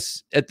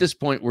at this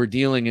point we're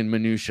dealing in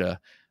minutia.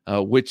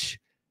 Which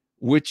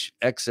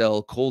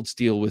XL cold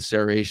steel with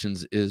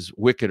serrations is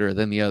wickeder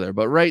than the other?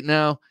 But right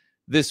now,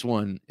 this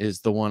one is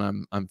the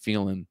one I'm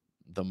feeling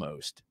the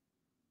most.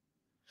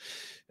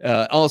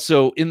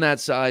 Also, in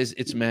that size,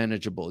 it's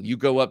manageable. You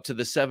go up to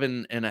the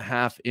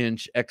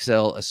 7.5-inch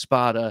XL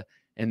Espada,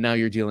 and now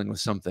you're dealing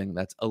with something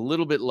that's a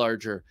little bit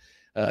larger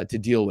to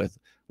deal with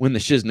when the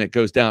shiznick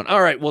goes down.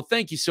 All right, well,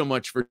 thank you so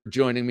much for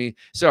joining me.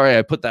 Sorry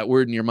I put that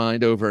word in your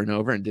mind over and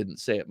over and didn't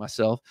say it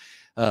myself.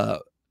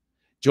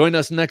 Join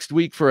us next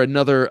week for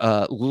another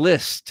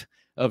list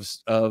of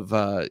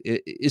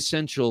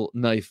essential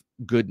knife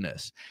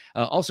goodness.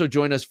 Also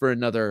join us for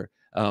another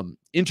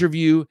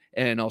interview,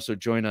 and also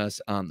join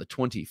us on the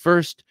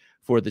 21st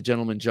for the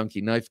Gentleman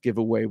Junkie knife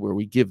giveaway, where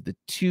we give the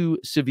 2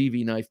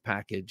 Civivi knife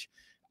package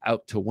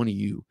out to one of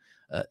you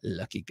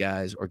lucky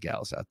guys or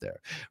gals out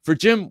there. For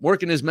Jim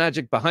working his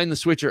magic behind the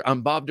switcher,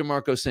 I'm Bob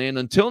DeMarco saying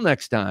until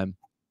next time,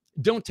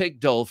 don't take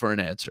dull for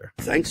an answer.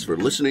 Thanks for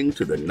listening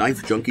to the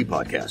Knife Junkie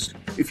podcast.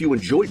 If you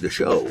enjoyed the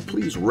show,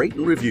 please rate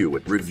and review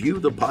at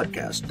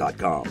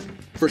reviewthepodcast.com.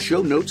 For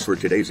show notes for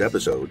today's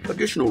episode,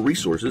 additional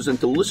resources, and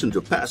to listen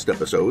to past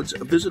episodes,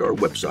 visit our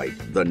website,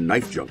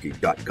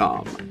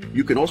 TheKnifeJunkie.com.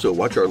 You can also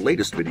watch our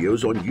latest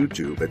videos on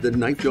YouTube at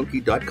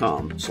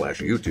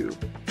TheKnifeJunkie.com/YouTube.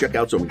 Check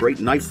out some great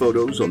knife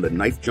photos on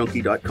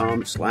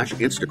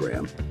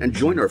TheKnifeJunkie.com/Instagram, and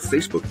join our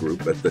Facebook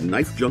group at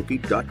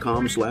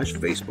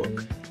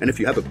TheKnifeJunkie.com/Facebook. And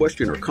if you have a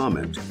question or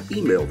comment,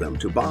 email them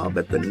to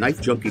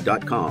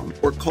bob@TheKnifeJunkie.com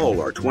or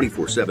call our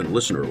 24/7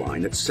 listener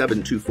line at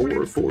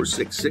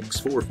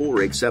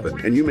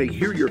 724-466-4487, and you may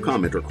hear your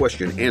comment or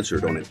question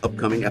answered on an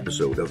upcoming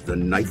episode of the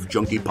Knife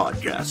Junkie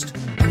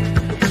podcast.